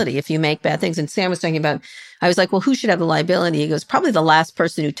liability if you make bad things. And Sam was talking about, I was like, well, who should have the liability? He goes, probably the last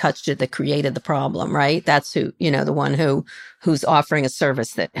person who touched it that created the problem, right? That's who, the one who's offering a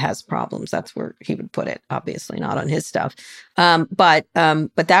service that has problems. That's where he would put it, obviously not on his stuff. But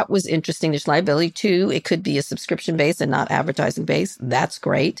that was interesting. There's liability too. It could be a subscription based and not advertising based. That's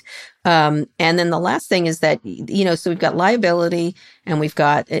great. And then the last thing is that, so we've got liability and we've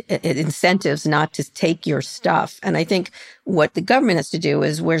got incentives not to take your stuff. And I think what the government has to do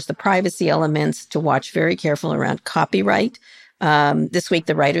is, where's the privacy elements to watch very careful around copyright. This week,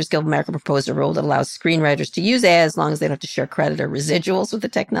 the Writers Guild of America proposed a rule that allows screenwriters to use AI as long as they don't have to share credit or residuals with the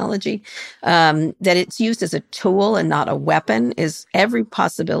technology. That it's used as a tool and not a weapon is every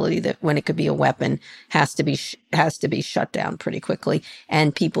possibility that when it could be a weapon has to be shut down pretty quickly,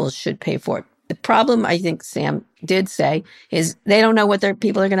 and people should pay for it. The problem, I think Sam did say, is they don't know what their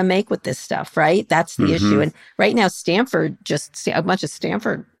people are going to make with this stuff, right? That's the issue. And right now, a bunch of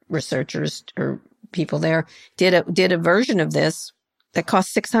Stanford researchers or people there did a version of this that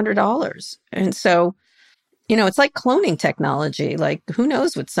cost $600. And so, it's like cloning technology. Like, who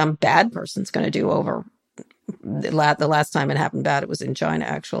knows what some bad person's going to do over the last time it happened bad, it was in China,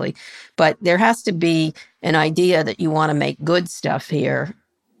 actually. But there has to be an idea that you want to make good stuff here.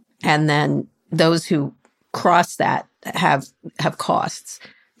 And then those who cross that have costs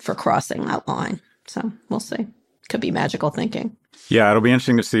for crossing that line. So we'll see. Could be magical thinking. Yeah, it'll be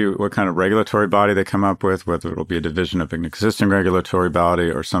interesting to see what kind of regulatory body they come up with, whether it'll be a division of an existing regulatory body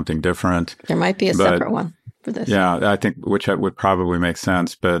or something different. There might be a separate one for this. Yeah, I think which would probably make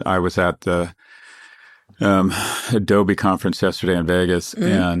sense. But I was at the Adobe conference yesterday in Vegas,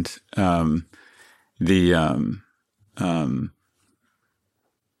 and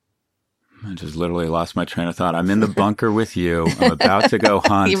I just literally lost my train of thought. I'm in the bunker with you. I'm about to go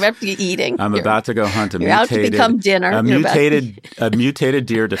hunt. You're about to be eating. I'm about to go hunt a mutated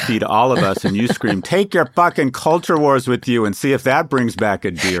deer to feed all of us. And you scream, "Take your fucking culture wars with you and see if that brings back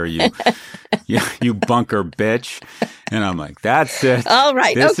a deer, you bunker bitch." And I'm like, that's it. All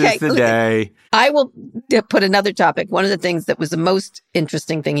right. This is the day. I will put another topic. One of the things that was the most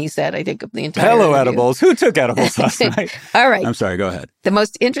interesting thing he said, I think, of the entire Hello, interview. edibles. Who took edibles last night? All right. I'm sorry. Go ahead. The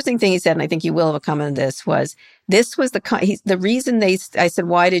most interesting thing he said, and I think you will have a comment on this, was this was the reason I said,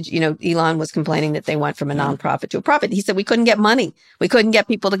 why did, Elon was complaining that they went from a nonprofit to a profit. He said, we couldn't get money. We couldn't get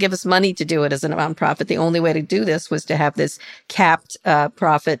people to give us money to do it as a nonprofit. The only way to do this was to have this capped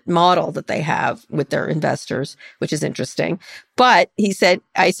profit model that they have with their investors, which is interesting. But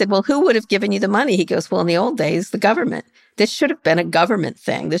I said, well, who would have given you the money? He goes, well, in the old days, the government. This should have been a government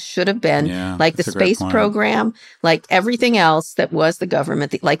thing. This should have been like the space program, like everything else that was the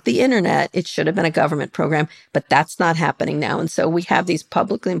government, like the internet. It should have been a government program, but that's not happening now. And so we have these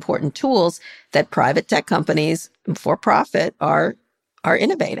publicly important tools that private tech companies for profit are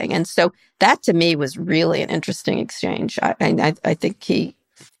innovating. And so that to me was really an interesting exchange. I think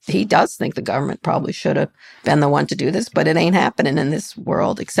he does think the government probably should have been the one to do this, but it ain't happening in this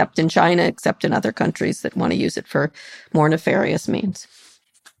world, except in China, except in other countries that want to use it for more nefarious means.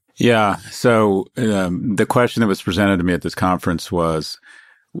 Yeah. So the question that was presented to me at this conference was,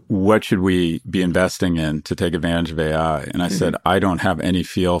 what should we be investing in to take advantage of AI? And I said, I don't have any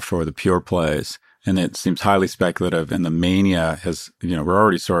feel for the pure plays. And it seems highly speculative. And the mania has, we're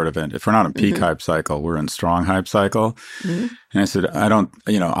already sort of in, if we're not in peak hype cycle, we're in strong hype cycle. And I said, I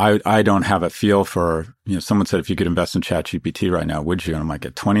don't have a feel for, someone said, if you could invest in ChatGPT right now, would you? And I'm like,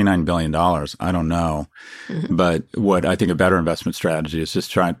 at $29 billion, I don't know. But what I think a better investment strategy is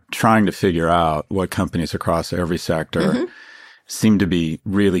just trying to figure out what companies across every sector seem to be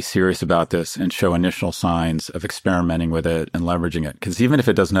really serious about this and show initial signs of experimenting with it and leveraging it. Because even if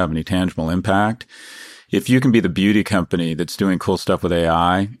it doesn't have any tangible impact, if you can be the beauty company that's doing cool stuff with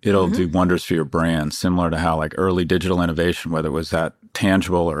AI, it'll do wonders for your brand, similar to how like early digital innovation, whether it was that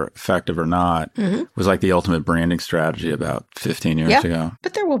tangible or effective or not, was like the ultimate branding strategy about 15 years ago.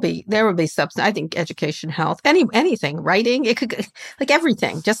 But there will be substance. I think education, health, anything, writing, it could, like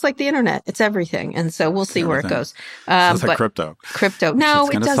everything, just like the internet, it's everything. And so we'll see where it goes. So it's like crypto. No,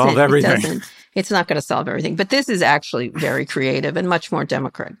 it doesn't. Solve everything. It doesn't. It's not going to solve everything. But this is actually very creative and much more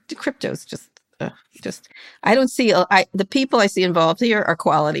democratic. Crypto is just I don't see, the people I see involved here are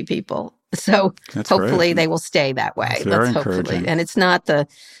quality people. So hopefully they will stay that way. Let's hopefully. And it's not the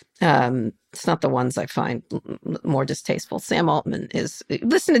ones I find more distasteful. Sam Altman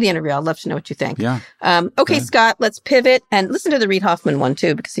listen to the interview. I'd love to know what you think. Yeah. Okay, Scott, let's pivot and listen to the Reid Hoffman one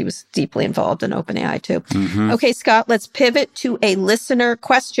too, because he was deeply involved in OpenAI too. Okay, Scott, let's pivot to a listener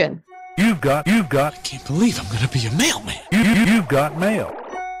question. You've got, I can't believe I'm going to be a mailman. You've got mail.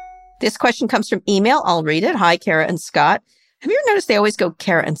 This question comes from email. I'll read it. Hi, Kara and Scott. Have you ever noticed they always go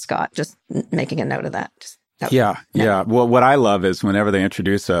Kara and Scott? Just making a note of that. Yeah. Well, what I love is whenever they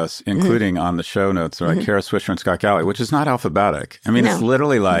introduce us, including on the show notes, they're like Kara Swisher and Scott Galloway, which is not alphabetic. I mean, it's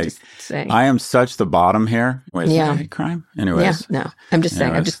literally like, I am such the bottom here. Wait, is that hate crime? Anyways. Yeah, no. I'm just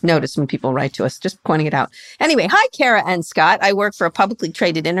saying. I've just noticed when people write to us, just pointing it out. Anyway, hi, Kara and Scott. I work for a publicly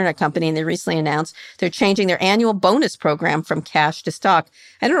traded internet company, and they recently announced they're changing their annual bonus program from cash to stock.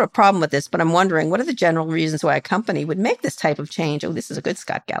 I don't have a problem with this, but I'm wondering, what are the general reasons why a company would make this type of change? Oh, this is a good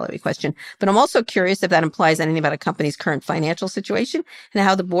Scott Galloway question. But I'm also curious if that implies anything about a company's current financial situation and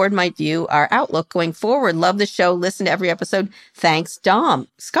how the board might view our outlook going forward. Love the show. Listen to every episode. Thanks, Dom.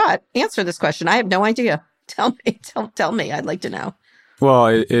 Scott, answer this question. I have no idea. Tell me. I'd like to know.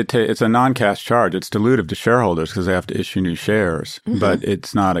 Well, it's a non-cash charge. It's dilutive to shareholders because they have to issue new shares, but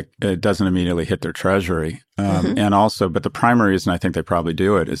it's not it doesn't immediately hit their treasury. And also, but the primary reason I think they probably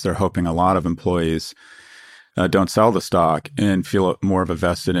do it is they're hoping a lot of employees don't sell the stock and feel more of a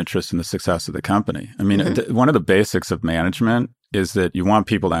vested interest in the success of the company. I mean, one of the basics of management is that you want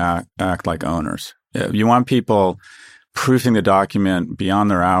people to act like owners. You want people proofing the document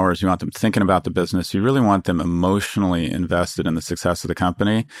beyond their hours. You want them thinking about the business. You really want them emotionally invested in the success of the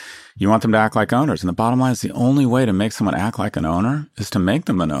company. You want them to act like owners. And the bottom line is the only way to make someone act like an owner is to make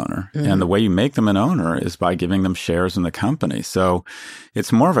them an owner. And the way you make them an owner is by giving them shares in the company. So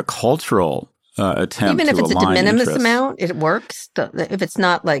it's more of a cultural attempt. Even if it's a de minimis interests. amount, it works. If it's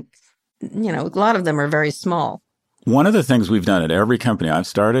not like, a lot of them are very small. One of the things we've done at every company I've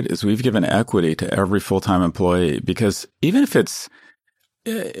started is we've given equity to every full-time employee, because even if it's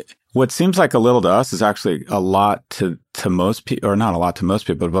what seems like a little to us is actually a lot to most people, or not a lot to most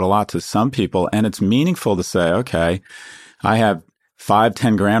people, but a lot to some people. And it's meaningful to say, okay, I have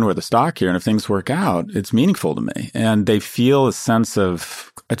 5-10 grand worth of stock here, and if things work out, it's meaningful to me. And they feel a sense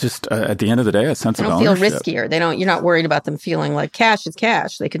of just at the end of the day, a sense of ownership. They don't feel riskier. You're not worried about them feeling like cash is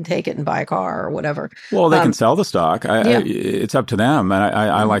cash. They can take it and buy a car or whatever. Well, they can sell the stock. It's up to them. And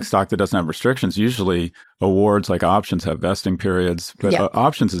I like stock that doesn't have restrictions. Usually awards like options have vesting periods, but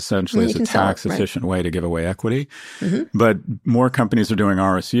options essentially is a tax efficient way to give away equity. But more companies are doing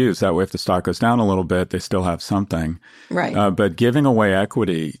RSUs. That way, if the stock goes down a little bit, they still have something. Right. But giving away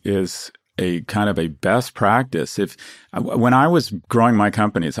equity is a kind of a best practice. When I was growing my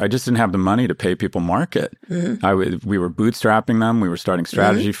companies, I just didn't have the money to pay people market. We were bootstrapping them. We were starting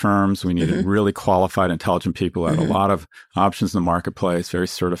strategy firms. We needed really qualified, intelligent people who had a lot of options in the marketplace, very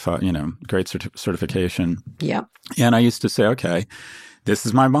certified, great certification. Yeah. And I used to say, okay, this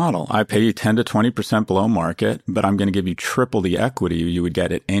is my model. I pay you 10 to 20% below market, but I'm going to give you triple the equity you would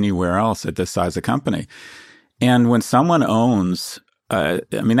get at anywhere else at this size of company. And when someone owns,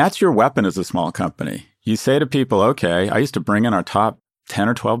 that's your weapon as a small company. You say to people, okay, I used to bring in our top 10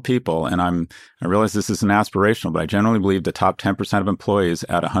 or 12 people, and I realize this isn't aspirational, but I generally believe the top 10% of employees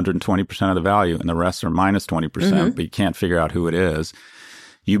add 120% of the value, and the rest are minus 20%, but you can't figure out who it is.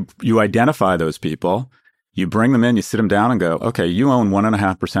 You identify those people. You bring them in, you sit them down and go, okay, you own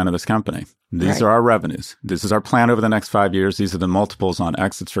 1.5% of this company. These are our revenues. This is our plan over the next 5 years. These are the multiples on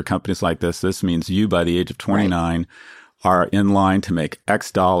exits for companies like this. This means you, by the age of 29, are in line to make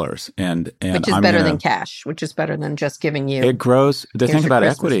X dollars. And which is better than cash, which is better than just giving you. It grows. The thing about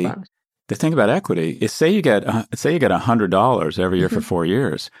equity is say you get $100 every year for 4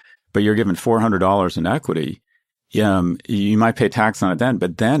 years, but you're given $400 in equity. You might pay tax on it then,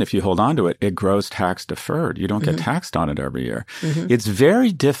 but then if you hold on to it, it grows tax deferred. You don't get taxed on it every year. It's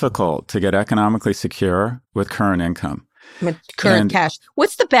very difficult to get economically secure with current income. With current cash.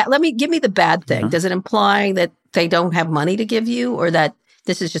 What's the bad? Give me the bad thing. Does it imply that they don't have money to give you, or that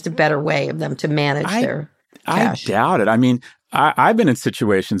this is just a better way of them to manage their cash? I doubt it. I mean, I've been in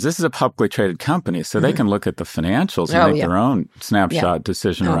situations, this is a publicly traded company, so they can look at the financials and make their own snapshot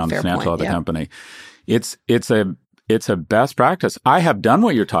decision around the financial of the company. It's a best practice. I have done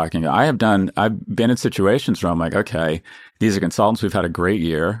what you're talking about. I've been in situations where I'm like, okay, these are consultants. We've had a great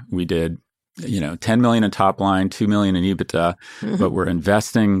year. We did, $10 million in top line, $2 million in EBITDA, but we're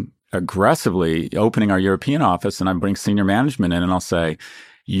investing aggressively, opening our European office, and I bring senior management in and I'll say,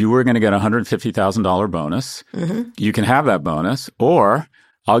 you were going to get a $150,000 bonus. You can have that bonus, or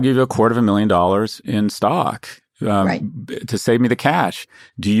I'll give you $250,000 in stock. To save me the cash.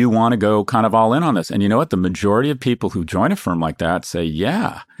 Do you want to go kind of all in on this? And you know what? The majority of people who join a firm like that say,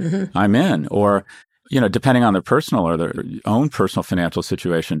 yeah, I'm in. Or, depending on their personal or their own personal financial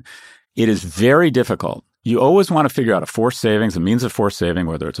situation, it is very difficult. You always want to figure out a means of forced saving,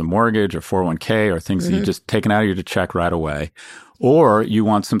 whether it's a mortgage or 401k or things that you just taken out of your check right away. Or you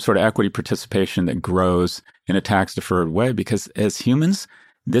want some sort of equity participation that grows in a tax-deferred way, because as humans,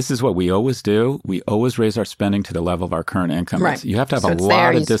 this is what we always do. We always raise our spending to the level of our current income. Right. You have to have a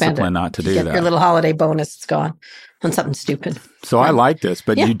lot of discipline not to do that. Your little holiday bonus is gone on something stupid. So I like this,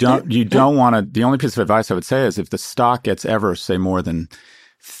 but you don't want to. The only piece of advice I would say is if the stock gets ever, say, more than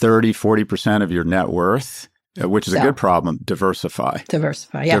 30-40% of your net worth, which is a good problem, diversify.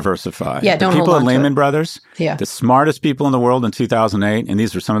 Diversify. Yeah, the don't people at Lehman Brothers, the smartest people in the world in 2008, and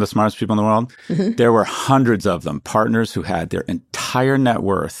these were some of the smartest people in the world, there were hundreds of them, partners who had their entire net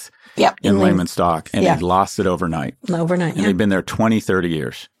worth in Lehman stock, and they lost it overnight. And they've been there 20, 30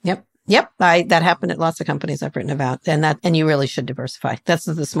 years. Yep. That happened at lots of companies I've written about. And you really should diversify. That's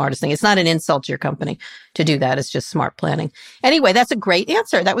the smartest thing. It's not an insult to your company to do that. It's just smart planning. Anyway, that's a great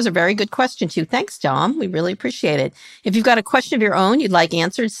answer. That was a very good question too. Thanks, Dom. We really appreciate it. If you've got a question of your own you'd like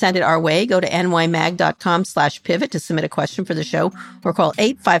answered, send it our way. Go to nymag.com/pivot to submit a question for the show, or call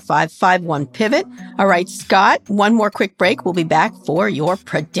 855-51-PIVOT. All right, Scott, one more quick break. We'll be back for your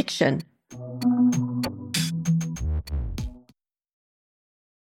prediction.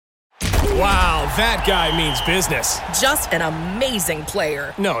 Wow, that guy means business. Just an amazing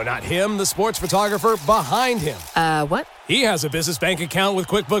player. No, not him, the sports photographer behind him. What? He has a business bank account with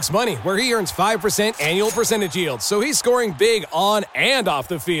QuickBooks Money where he earns 5% annual percentage yield, so he's scoring big on and off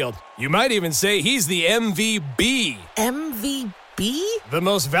the field. You might even say he's the MVB. MVB? The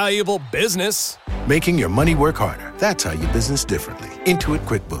most valuable business. Making your money work harder. That's how you business differently. Intuit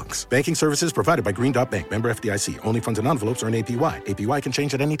QuickBooks. Banking services provided by Green Dot Bank. Member FDIC. Only funds and envelopes earn APY. APY can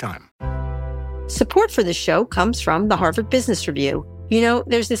change at any time. Support for this show comes from the Harvard Business Review. You know,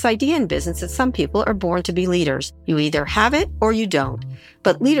 there's this idea in business that some people are born to be leaders. You either have it or you don't.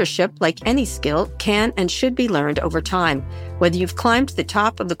 But leadership, like any skill, can and should be learned over time. Whether you've climbed to the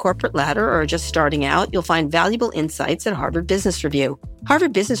top of the corporate ladder or are just starting out, you'll find valuable insights at Harvard Business Review.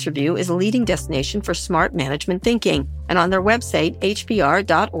 Harvard Business Review is a leading destination for smart management thinking. And on their website,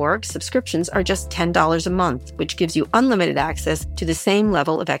 hbr.org, subscriptions are just $10 a month, which gives you unlimited access to the same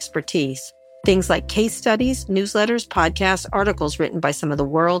level of expertise. Things like case studies, newsletters, podcasts, articles written by some of the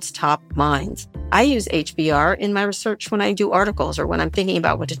world's top minds. I use HBR in my research when I do articles or when I'm thinking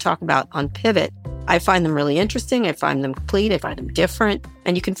about what to talk about on Pivot. I find them really interesting. I find them complete. I find them different.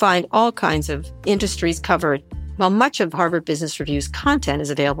 And you can find all kinds of industries covered. While much of Harvard Business Review's content is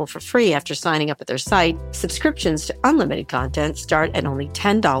available for free after signing up at their site, subscriptions to unlimited content start at only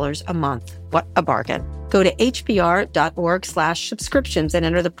 $10 a month. What a bargain. Go to hbr.org/subscriptions and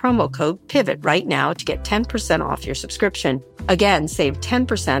enter the promo code PIVOT right now to get 10% off your subscription. Again, save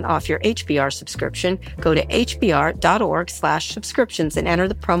 10% off your HBR subscription. Go to hbr.org/subscriptions and enter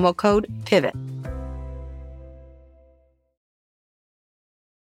the promo code PIVOT.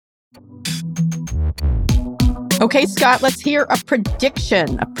 Okay, Scott, let's hear a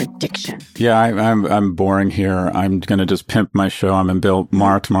prediction. Yeah, I'm boring here. I'm going to just pimp my show. I'm in Bill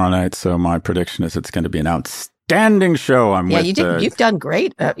Maher tomorrow night, so my prediction is it's going to be an outstanding show. You've done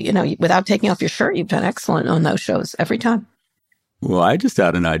great. Without taking off your shirt, you've done excellent on those shows every time. Well, I just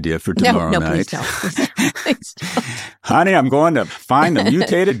had an idea for tomorrow night. Please don't. Honey, I'm going to find the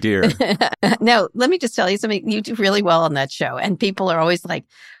mutated deer. No, let me just tell you something. You do really well on that show, and people are always like,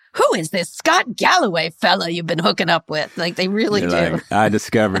 who is this Scott Galloway fella you've been hooking up with? Like, they really do. Like, I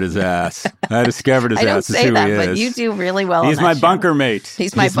discovered his ass. I don't say that, but you do really well. He's my bunker mate.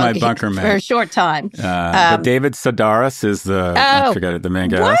 He's my bunker mate. For a short time. But David Sedaris is I forget it, the main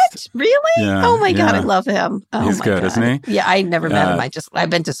guest. What? Really? Yeah, oh my God, I love him. Oh, he's good, isn't he? Yeah, I never met him. I've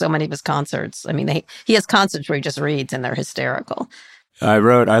been to so many of his concerts. I mean, he has concerts where he just reads and they're hysterical. I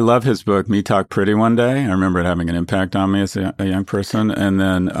love his book, Me Talk Pretty One Day. I remember it having an impact on me as a young person. And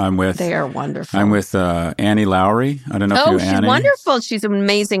then they are wonderful. I'm with Annie Lowrey. I don't know if you know Annie. She's wonderful. She's an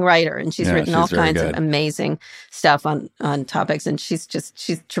amazing writer, and she's written all kinds of amazing stuff on topics, and she's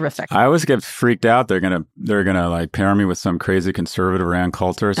terrific. I always get freaked out. They're gonna like pair me with some crazy conservative Rand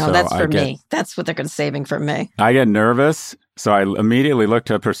Coulter. So that's for me. That's what they're going to saving for me. I get nervous, so I immediately looked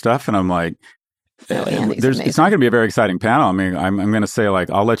up her stuff, and I'm like, it's not going to be a very exciting panel. I mean, I'm going to say, like,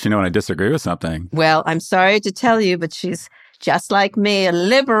 I'll let you know when I disagree with something. Well, I'm sorry to tell you, but she's just like me, a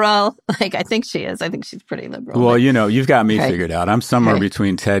liberal. Like, I think she is. I think she's pretty liberal. Well, you've got me figured out. I'm somewhere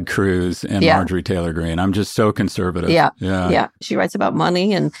between Ted Cruz and Marjorie Taylor Greene. I'm just so conservative. Yeah. She writes about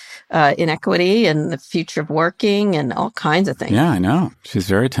money and inequity and the future of working and all kinds of things. Yeah, I know. She's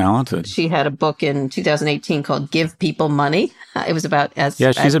very talented. She had a book in 2018 called Give People Money. It was about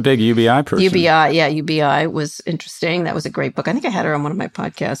she's a big UBI person. UBI was interesting. That was a great book. I think I had her on one of my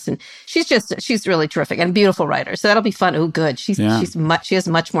podcasts, and she's really terrific and a beautiful writer. So that'll be fun. Oh, good. She has much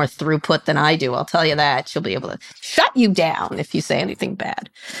more throughput than I do. I'll tell you that. She'll be able to shut you down if you say anything bad.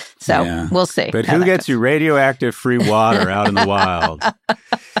 So we'll see. But who gets you radioactive free water out in the wild?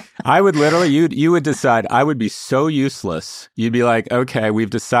 I would literally, you would decide, I would be so useless. You'd be like, okay, we've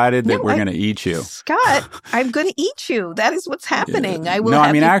decided that we're going to eat you. Scott, I'm going to eat you. That is what's happening. I will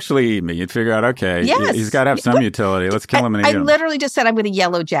actually eat me. You'd figure out, okay, he's got to have some utility. Let's kill him and eat him. I literally just said I'm going to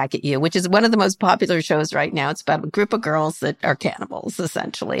yellow jacket you, which is one of the most popular shows right now. It's about a group of girls that are cannibals,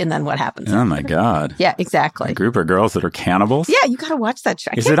 essentially. And then what happens? Oh, my God. Yeah, exactly. A group of girls that are cannibals? Yeah, you got to watch that show.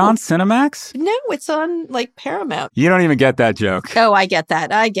 Is it on Cinemax? No, it's on, like, Paramount. You don't even get that joke. Oh, I get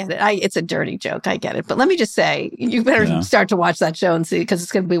that. I get it. It's a dirty joke. I get it. But let me just say, you better start to watch that show and see, because it's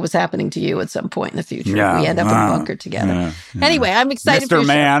going to be what's happening to you at some point in the future. Yeah. We end up in a bunker together. Anyway, I'm excited Mr.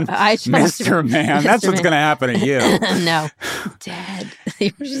 Man. Mr. Man. That's what's going to happen to you. No. Dead.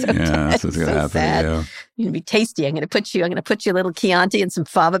 You're so dead. That's what's going to happen to you. You're going to be tasty. I'm going to put you a little Chianti and some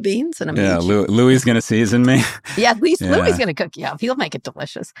fava beans. And Louis is going to season me. Yeah, Louis is going to cook you up. He'll make it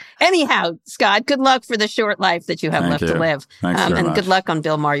delicious. Anyhow, Scott, good luck for the short life that you have left to live. Thanks very much. Good luck on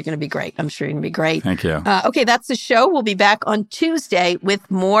Bill Maher. You're going to be great. I'm sure you're going to be great. Thank you. Okay, that's the show. We'll be back on Tuesday with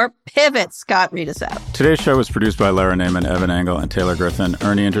more Pivot. Scott, read us out. Today's show was produced by Lara Naiman, Evan Engel, and Taylor Griffin.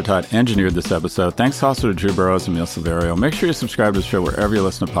 Ernie Intertot engineered this episode. Thanks also to Drew Burrows and Emil Silverio. Make sure you subscribe to the show wherever you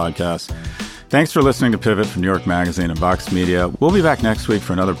listen to podcasts. Thanks for listening to Pivot from New York Magazine and Vox Media. We'll be back next week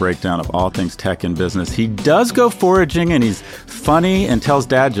for another breakdown of all things tech and business. He does go foraging, and he's funny and tells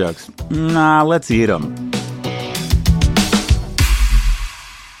dad jokes. Nah, let's eat him.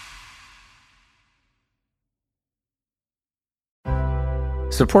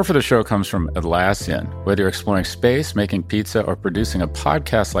 Support for the show comes from Atlassian. Whether you're exploring space, making pizza, or producing a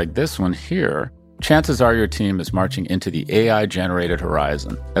podcast like this one here, chances are your team is marching into the AI-generated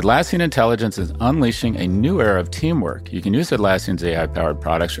horizon. Atlassian Intelligence is unleashing a new era of teamwork. You can use Atlassian's AI-powered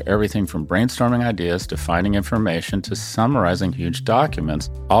products for everything from brainstorming ideas to finding information to summarizing huge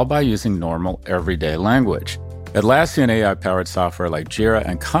documents, all by using normal, everyday language. Atlassian AI-powered software like Jira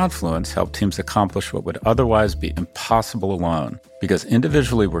and Confluence help teams accomplish what would otherwise be impossible alone. Because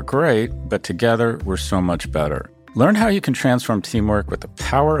individually we're great, but together we're so much better. Learn how you can transform teamwork with the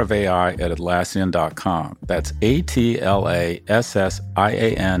power of AI at Atlassian.com. That's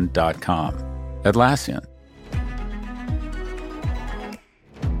Atlassian.com. Atlassian.